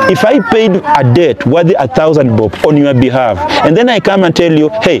 If I paid a debt worthy 1,000 bob on your behalf, and then I come and tell you,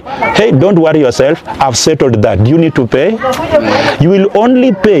 hey, don't worry yourself, I've settled that, do you need to pay? You will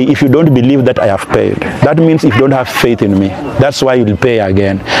only pay if you don't believe that I have paid. That means if you don't have faith in me. That's why you will pay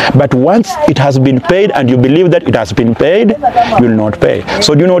again. But once it has been paid and you believe that it has been paid, you will not pay.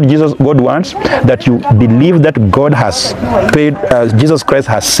 So do you know what God wants? That you believe that God has paid, Jesus Christ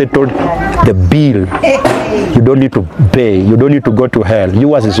has settled the bill. You don't need to pay. You don't need to go to hell.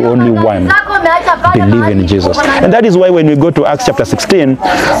 You as is only one. Believe in Jesus. And that is why when we go to Acts chapter 16,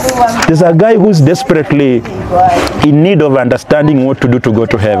 there's a guy who's desperately in need of understanding what to do to go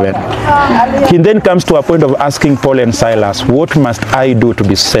to heaven. He then comes to a point of asking Paul and Silas, what must I do to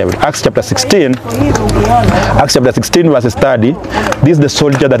be saved? Acts chapter 16 verse 30. This is the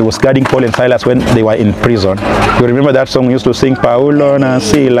soldier that was guarding Paul and Silas when they were in prison. You remember that song we used to sing, Paulo na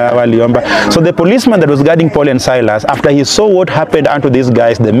Sila waliomba. So the policeman that was guarding Paul and Silas, after he saw what happened unto these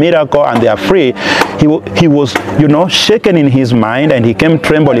guys, the miracle, and they are free, he was, shaken in his mind, and he came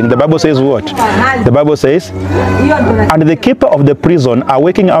trembling. The Bible says what? The Bible says, and the keeper of the prison,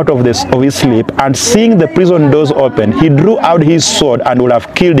 awaking out of his sleep, and seeing the prison doors open, he drew out his sword and would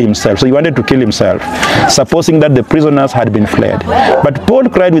have killed himself. So he wanted to kill himself, supposing that the prisoners had been fled. But Paul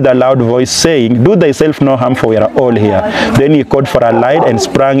cried with a loud voice, saying, do thyself no harm, for we are all here. Then he called for a light and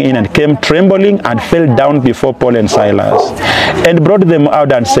sprang in and came trembling and fell down before Paul and Silas, and brought them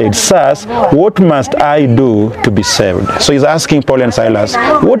out and said, sirs, what must I do to be saved? So he's asking Paul and Silas,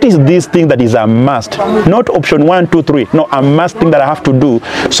 what is this thing that is a must? Not option 1, 2, 3. No, a must thing that I have to do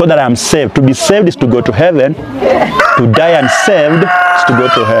so that I'm saved. To be saved is to go to heaven. To die unsaved is to go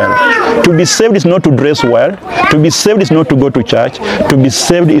to hell. To be saved is not to dress well. To be saved is not to go to church. To be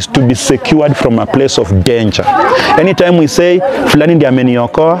saved is to be secured from a place of danger. Anytime we say, fulani ndiye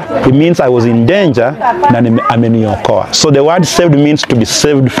ameniokoa, it means I was in danger, na ameniokoa. So the word saved means to be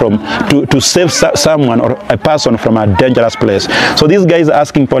saved from, to save someone or a person from a dangerous place. So these guys are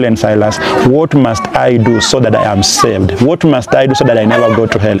asking Paul and Silas, what must I do so that I am saved? What must I do so that I never go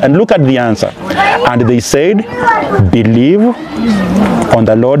to hell? And look at the answer. And they said, believe on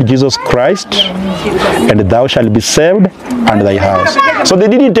the Lord Jesus Christ, and thou shalt be saved and thy house. So they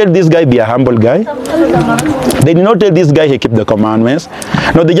didn't tell this guy be a humble guy. They did not tell this guy he keep the commandments.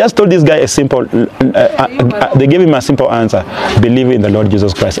 No, they just told this guy a simple, they gave him a simple answer. Believe in the Lord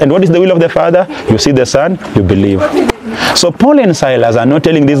Jesus Christ. And what is the will of the Father? You see the Son, you believe. So Paul and Silas are not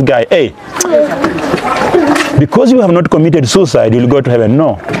telling this guy, hey, because you have not committed suicide, you'll go to heaven.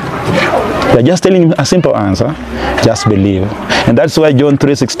 No. They're just telling him a simple answer. Just believe. And that's why John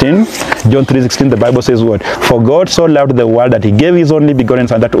 3:16, the Bible says what? For God so loved the world that he gave his only begotten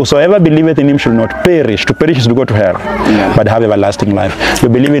Son, that whosoever believeth in him should not perish. To perish is to go to hell, but have everlasting life. You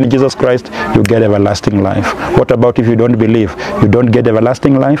believe in Jesus Christ, you get everlasting life. What about if you don't believe? You don't get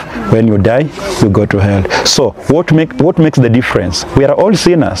everlasting life. When you die, you go to hell. So what makes the difference? We are all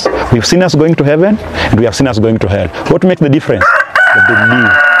sinners. We have sinners going to heaven, and we have sinners going to hell. What makes the difference? The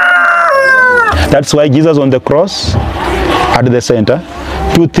belief. That's why Jesus on the cross, at the center,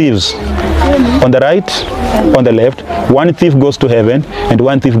 two thieves on the right, on the left. One thief goes to heaven and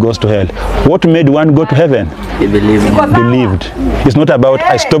one thief goes to hell. What made one go to heaven? He believed. Believed. It's not about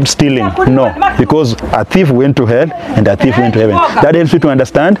I stopped stealing. No, because a thief went to hell and a thief went to heaven. That helps you to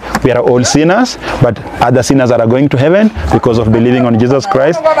understand we are all sinners, but other sinners are going to heaven because of believing on Jesus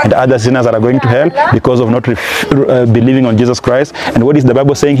Christ, and other sinners are going to hell because of not believing on Jesus Christ. And what is the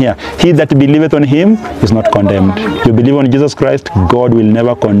Bible saying here? He that believeth on him is not condemned. You believe on Jesus Christ, God will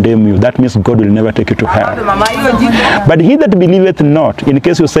never condemn you. That means God will never take you to hell. But he that believeth not, in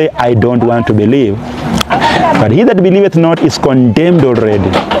case you say, I don't want to believe, but he that believeth not is condemned already,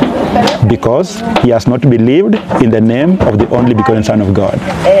 because he has not believed in the name of the only begotten Son of God.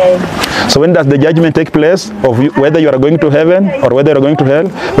 So when does the judgment take place of whether you are going to heaven or whether you are going to hell?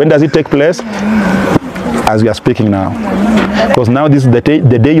 When does it take place? as we are speaking now. Because now this is the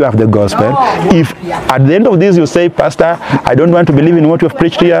day you have the gospel. If at the end of this you say, Pastor, I don't want to believe in what you have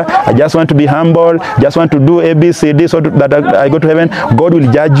preached here, I just want to be humble, just want to do ABCD so that I go to heaven, God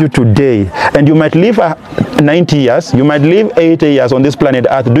will judge you today. And you might live 90 years, you might live 80 years on this planet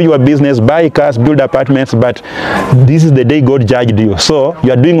Earth, do your business, buy cars, build apartments, but this is the day God judged you. So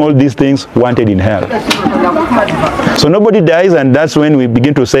you are doing all these things wanted in hell. So nobody dies, and that's when we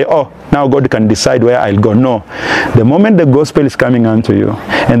begin to say, oh, now God can decide where I'll go. No. The moment the gospel is coming unto you,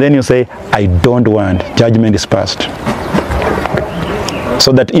 and then you say, I don't want, judgment is passed.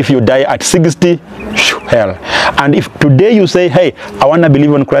 So that if you die at 60, hell. And if today you say, hey, I want to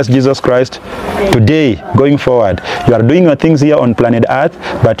believe on Christ Jesus Christ, today, going forward, you are doing your things here on planet Earth,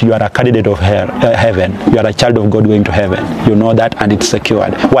 but you are a candidate of heaven. You are a child of God going to heaven. You know that, and it's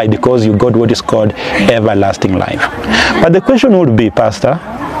secured. Why? Because you got what is called everlasting life. But the question would be, Pastor,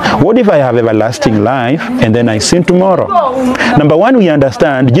 what if I have everlasting life and then I sin tomorrow? Number one, we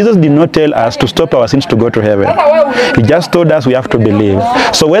understand Jesus did not tell us to stop our sins to go to heaven. He just told us we have to believe.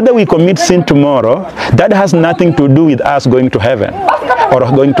 So whether we commit sin tomorrow, that has nothing to do with us going to heaven or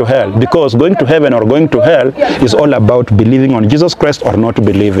going to hell. Because going to heaven or going to hell is all about believing on Jesus Christ or not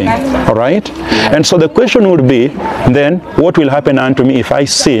believing. All right? And so the question would be, then, what will happen unto me if I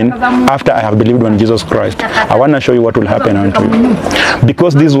sin after I have believed on Jesus Christ? I want to show you what will happen unto you.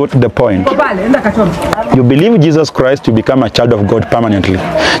 Because this is what the point. You believe Jesus Christ, you become a child of God permanently.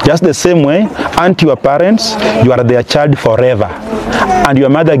 Just the same way, unto your parents, you are their child forever. And your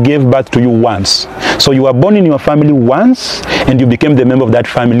mother gave birth to you once. So you were born in your family once, and you became the member of that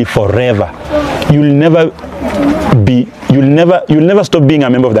family forever. You'll never stop being a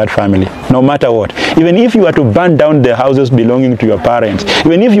member of that family, no matter what. Even if you were to burn down the houses belonging to your parents,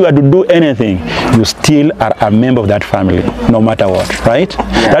 even if you were to do anything, you still are a member of that family, no matter what, right?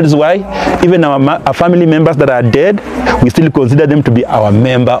 Yeah. That is why even our family members that are dead, we still consider them to be our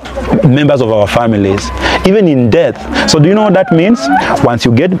members of our families, even in death. So do you know what that means? Once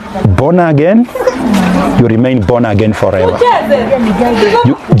you get born again, you remain born again forever.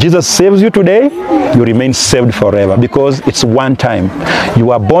 Jesus saves you today, you remain saved forever, because it's one time.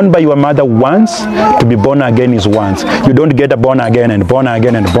 You are born by your mother once, to be born again is once. You don't get born again and born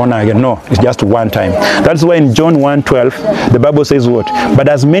again and born again. No, it's just one time. That's why in John 1:12, the Bible says what? But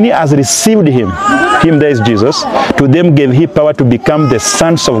as many as received him, there is Jesus, to them gave he power to become the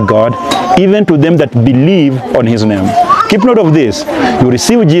sons of God, even to them that believe on his name. Keep note of this. You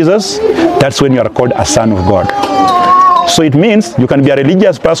receive Jesus, that's when you are called a son of God. So it means you can be a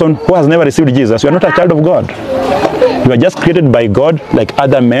religious person who has never received Jesus. You are not a child of God. You are just created by God like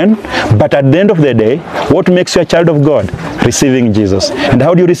other men. But at the end of the day, what makes you a child of God? Receiving Jesus. And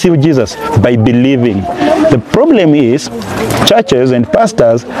how do you receive Jesus? By believing. The problem is, churches and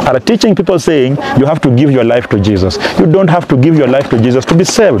pastors are teaching people saying, you have to give your life to Jesus. You don't have to give your life to Jesus to be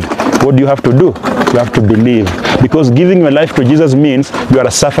saved. What do you have to do? You have to believe. Because giving your life to Jesus means you are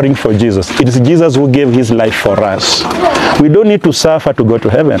suffering for Jesus. It is Jesus who gave his life for us. We don't need to suffer to go to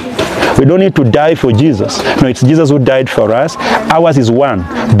heaven. We don't need to die for Jesus. No, it's Jesus who died for us. Ours is one.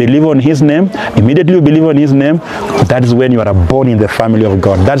 Believe on his name. Immediately you believe on his name, that is when you are born in the family of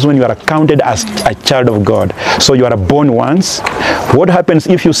God. That's when you are counted as a child of God. So you are born once. What happens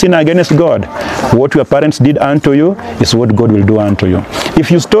if you sin against God? What your parents did unto you is what God will do unto you.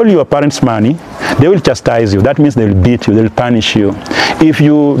 If you stole your parents' money, they will chastise you. That means they will beat you. They will punish you. If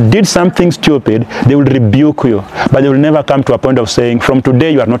you did something stupid, they will rebuke you. But they will never come to a point of saying, from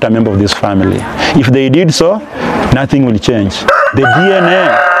today you are not a member of this family. If they did so, nothing will change.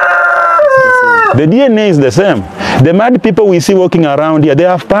 The DNA is the same. The mad people we see walking around here, they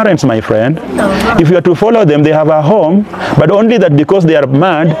have parents, my friend. If you are to follow them, they have a home, but only that because they are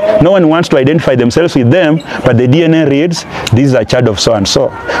mad, no one wants to identify themselves with them, but the DNA reads, this is a child of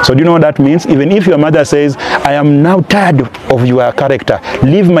so-and-so. So do you know what that means? Even if your mother says, I am now tired of your character,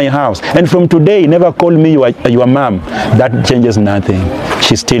 leave my house, and from today, never call me your mom, that changes nothing.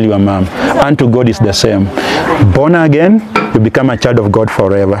 She's still your mom. Unto God is the same. Born again, you become a child of God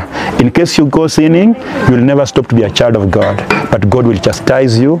forever. In case you go sinning, you will never stop to be a child of God. But God will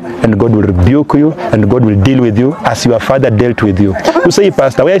chastise you, and God will rebuke you, and God will deal with you as your father dealt with you. You say,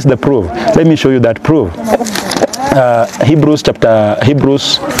 Pastor, where is the proof? Let me show you that proof. Hebrews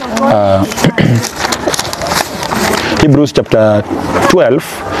chapter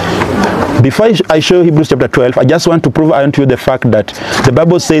 12. Before I show Hebrews chapter 12, I just want to prove unto you the fact that the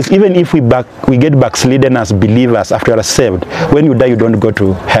Bible says even if we get backslidden as believers after you are saved, when you die you don't go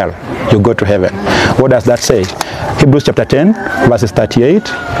to hell, you go to heaven. What does that say? Hebrews chapter 10 verses 38,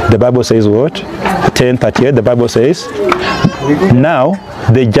 the Bible says what? 10:38, the Bible says, now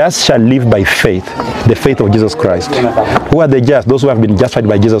the just shall live by faith, the faith of Jesus Christ. Who are the just? Those who have been justified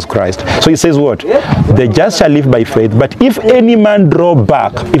by Jesus Christ. So he says what? The just shall live by faith, but if any man draw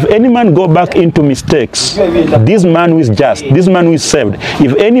back, if any man go back into mistakes, this man who is just, this man who is saved,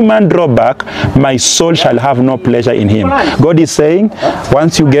 if any man draw back, my soul shall have no pleasure in him. God is saying,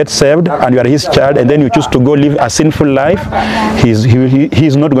 once you get saved and you are his child and then you choose to go live a sinful life, he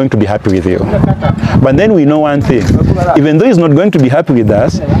is not going to be happy with you. But then we know one thing, even though he's not going to be happy with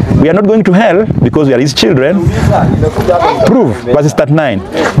us, we are not going to hell because we are his children. Prove, verse 39.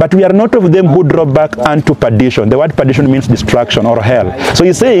 But we are not of them who draw back unto perdition. The word perdition means destruction or hell. So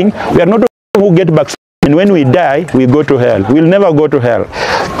he's saying, we are not of them who get back, and when we die, we go to hell. We'll never go to hell.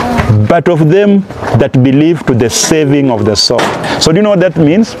 But of them that believe to the saving of the soul. So do you know what that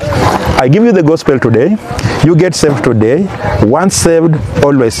means? I give you the gospel today. You get saved today. Once saved,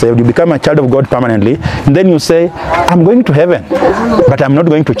 always saved. You become a child of God permanently. And then you say, I'm going to heaven, but I'm not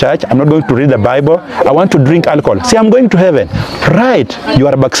going to church. I'm not going to read the Bible. I want to drink alcohol. See, I'm going to heaven. Right. You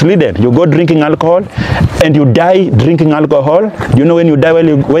are backslidden. You go drinking alcohol and you die drinking alcohol. Do you know when you die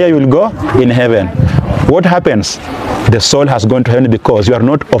where you will go? In heaven. What happens? The soul has gone to heaven because you are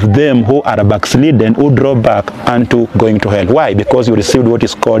not of them who are backslidden, who draw back unto going to hell. Why? Because you received what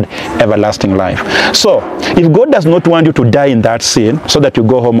is called everlasting life. So, if God does not want you to die in that sin so that you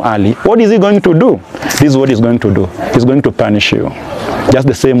go home early, what is he going to do? This is what he's going to do. He's going to punish you. Just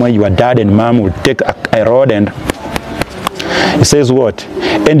the same way your dad and mom will take a rod and he says what?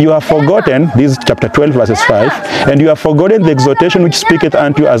 And you have forgotten, this is chapter 12 verses 5, and you have forgotten the exhortation which speaketh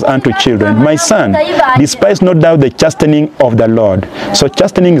unto you as unto children. My son, despise not thou the chastening of the Lord. So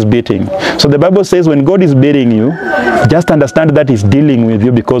chastening is beating. So the Bible says when God is beating you, just understand that he's dealing with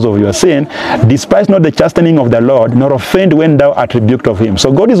you because of your sin. Despise not the chastening of the Lord, nor offend when thou art rebuked of him.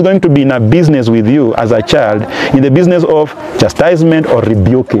 So God is going to be in a business with you as a child, in the business of chastisement or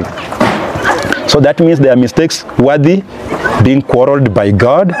rebuking. So that means there are mistakes worthy being quarreled by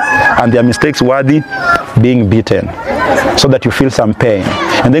God, and there are mistakes worthy being beaten, so that you feel some pain.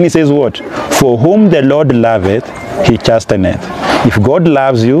 And then he says what? For whom the Lord loveth, he chasteneth. If God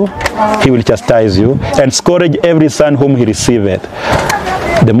loves you, he will chastise you and scourge every son whom he receiveth.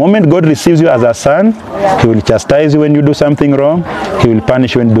 The moment God receives you as a son, he will chastise you when you do something wrong. He will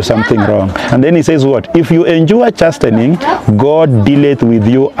punish you when you do something wrong. And then he says what? If you endure chastening, God dealeth with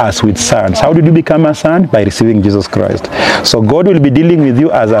you as with sons. How did you become a son? By receiving Jesus Christ. So God will be dealing with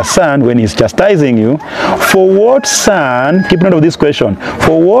you as a son when he's chastising you. For what son, keep note of this question,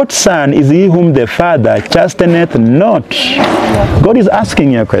 for what son is he whom the Father chasteneth not? God is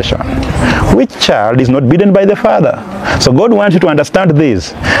asking you a question. Which child is not beaten by the Father? So God wants you to understand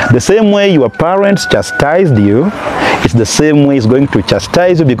this. The same way your parents chastised you, it's the same way he's going to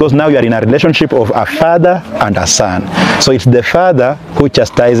chastise you, because now you are in a relationship of a father and a son. So it's the father who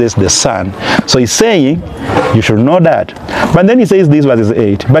chastises the son. So he's saying, you should know that. But then he says this, verses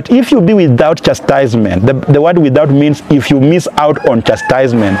 8. But if you be without chastisement, the word without means if you miss out on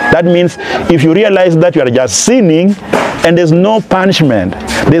chastisement. That means if you realize that you are just sinning and there's no punishment,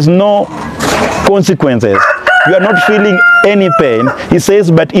 there's no consequences, you are not feeling any pain. He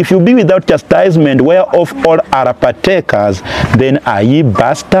says, but if you be without chastisement, whereof all are partakers, then are ye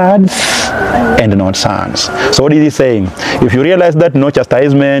bastards and not sons. So what is he saying? If you realize that no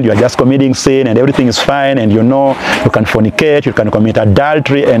chastisement, you are just committing sin and everything is fine, and you know you can fornicate, you can commit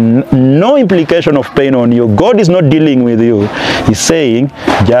adultery, and no implication of pain on you, God is not dealing with you. He's saying,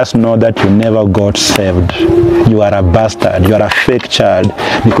 just know that you never got saved. You are a bastard. You are a fake child,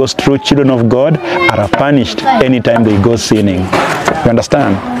 because true children of God are punished anytime they go sinning. You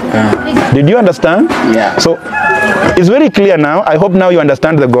understand? Yeah. Did you understand? Yeah. So it's very clear now. I hope now you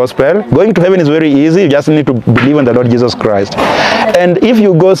understand the gospel. Going to heaven is very easy. You just need to believe in the Lord Jesus Christ. And if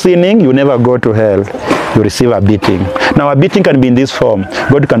you go sinning, you never go to hell. You receive a beating. Now a beating can be in this form.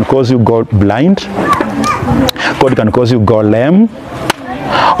 God can cause you go blind. God can cause you go lame.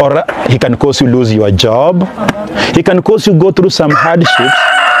 Or he can cause you lose your job. He can cause you go through some hardships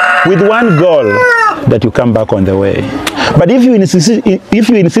with one goal, that you come back on the way. But if you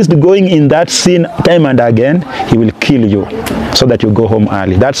insist going in that sin time and again, he will kill you so that you go home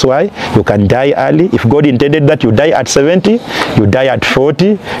early. That's why you can die early. If God intended that you die at 70, you die at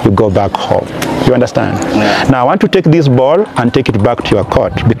 40, you go back home. You understand? Yeah. Now I want to take this ball and take it back to your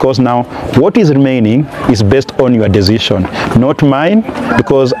court, because now what is remaining is based on your decision, not mine,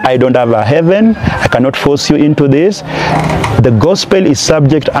 because I don't have a heaven. I cannot force you into this. The gospel is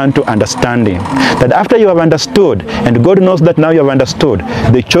subject unto understanding. That after you have understood, and God knows that now you have understood,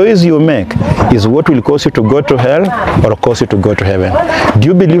 the choice you make is what will cause you to go to hell or cause you to go to heaven. Do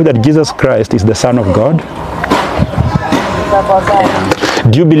you believe that Jesus Christ is the Son of God?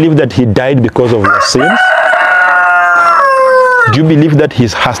 Do you believe that he died because of your sins? Do you believe that he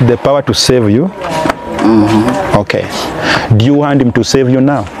has the power to save you? Okay. Do you want him to save you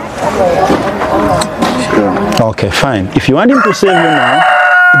now? Sure. Okay, fine. If you want him to save you now,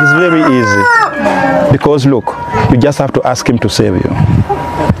 it is very easy. Because look, you just have to ask him to save you.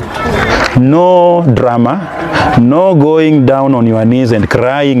 No drama, no going down on your knees and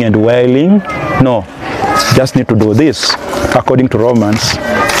crying and wailing. No, you just need to do this. According to Romans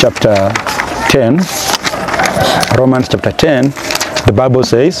chapter 10, Romans chapter 10, the Bible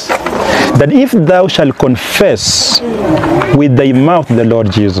says that if thou shalt confess with thy mouth the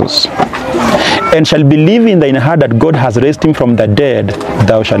Lord Jesus, and shalt believe in thine heart that God has raised him from the dead,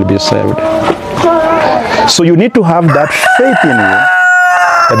 thou shalt be saved. So you need to have that faith in you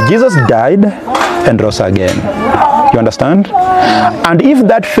that Jesus died and rose again. You understand? And if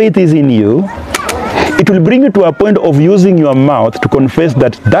that faith is in you, it will bring you to a point of using your mouth to confess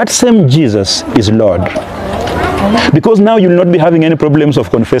that that same Jesus is Lord. Because now you'll not be having any problems of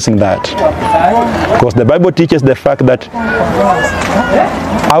confessing that. Because the Bible teaches the fact that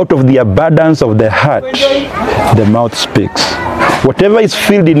out of the abundance of the heart, the mouth speaks. Whatever is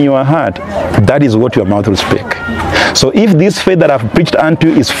filled in your heart, that is what your mouth will speak. So if this faith that I've preached unto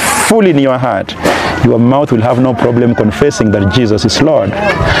you is full in your heart, your mouth will have no problem confessing that Jesus is Lord.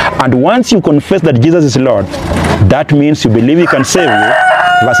 And once you confess that Jesus is Lord, that means you believe he can save you.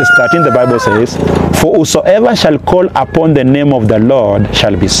 Verses 13, the Bible says, for whosoever shall call upon the name of the Lord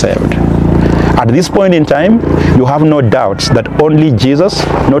shall be saved. At this point in time, you have no doubts that only Jesus,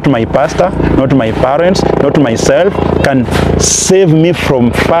 not my pastor, not my parents, not myself, can save me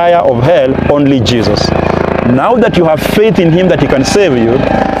from fire of hell, only Jesus. Now that you have faith in him that he can save you,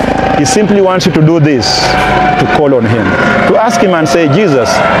 he simply wants you to do this, to call on him, to ask him and say, Jesus,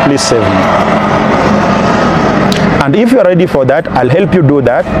 please save me. And if you are ready for that, I'll help you do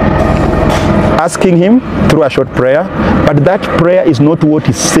that, asking him through a short prayer. But that prayer is not what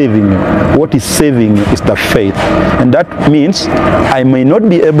is saving you. What is saving you is the faith. And that means I may not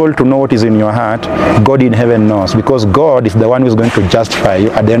be able to know what is in your heart. God in heaven knows, because God is the one who is going to justify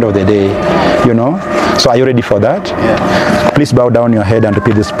you at the end of the day. You know? So are you ready for that? Yeah. Please bow down your head and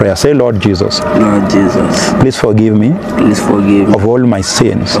repeat this prayer. Say, Lord Jesus. Lord Jesus. Please forgive me. Please forgive me of all my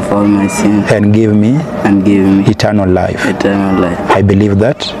sins. of all my sins. And give me Eternal life. Eternal life. I believe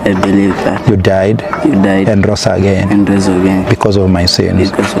that. I believe that You died. you died And rose again. and rose again Because of my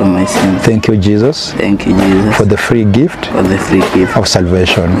sins. because of my sins. Thank you, Jesus, Thank you, Jesus, for the free gift for the free gift of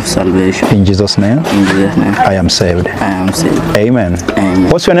salvation. of salvation. In Jesus' name, In Jesus' name, I am saved. I am saved. Amen. Amen.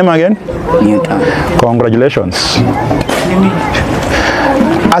 What's your name again? Newton. Congratulations.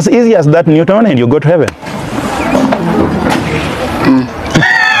 As easy as that, Newton, and you go to heaven.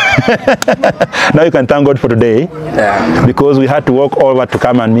 Now you can thank God for today, because we had to walk over to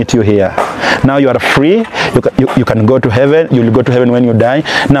come and meet you here. Now you are free. You can go to heaven. You will go to heaven when you die.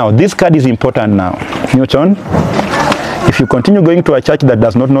 Now this card is important now. Newton, if you continue going to a church that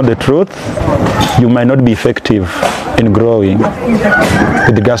does not know the truth, you might not be effective in growing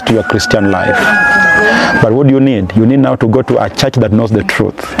with regards to your Christian life. But what do you need? You need now to go to a church that knows the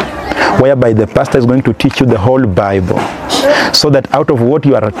truth, whereby the pastor is going to teach you the whole Bible, so that out of what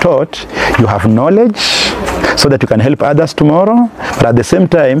you are taught, you have knowledge, so that you can help others tomorrow, but at the same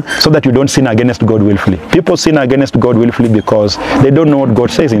time, so that you don't sin against God willfully. People sin against God willfully because they don't know what God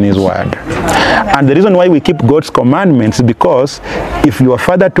says in his word. And the reason why we keep God's commandments is because if your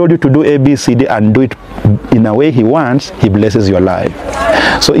father told you to do A, B, C, D and do it in a way he wants, he blesses your life.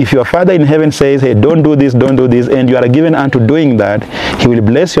 So if your father in heaven says, hey, don't do this, and you are given unto doing that, he will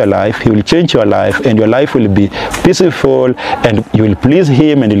bless your life, he will change your life, and your life will be peaceful, and you will please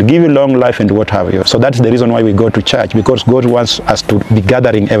him, and he'll give you long life and what have you. So that's the reason why we go to church, because God wants us to be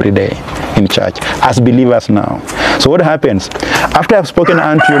gathering every day in church as believers now. So what happens? After I've spoken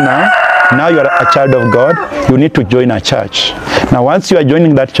unto you now you are a child of God, you need to join a church. Now once you are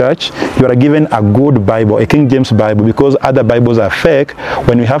joining that church, you are given a good Bible, a King James Bible, because other Bibles are fake.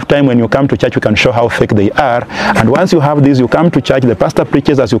 When we have time, when you come to church, we can show how fake they are. And once you have this, you come to church, the pastor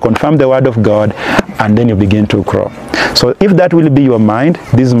preaches as you confirm the word of God, and then you begin to grow. So if that will be your mind,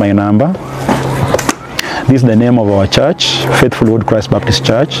 this is my number. This is the name of our church, Faithful Word Christ Baptist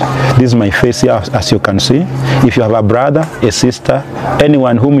Church. This is my face here, as you can see. If you have a brother, a sister,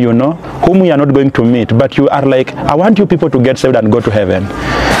 anyone whom you know, whom we are not going to meet, but you are like, I want you people to get saved and go to heaven,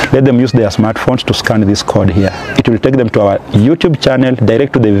 let them use their smartphones to scan this code here. It will take them to our YouTube channel,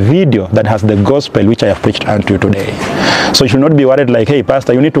 direct to the video that has the gospel which I have preached unto you today. So you should not be worried like, hey,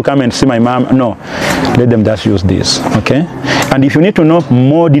 pastor, you need to come and see my mom. No, let them just use this, okay? And if you need to know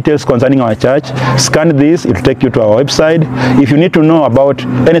more details concerning our church, scan this, it will take you to our website. If you need to know about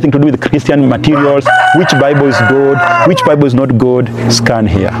anything to do with Christian materials, which Bible is good, which Bible is not good, scan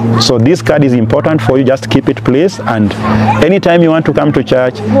here. So this card is important for you, just keep it please, and anytime you want to come to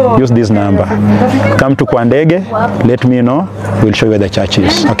church, use this number. Come to Kwandege, let me know, we'll show you where the church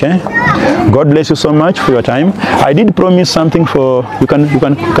is, okay? God bless you so much for your time. I did promise something for, you can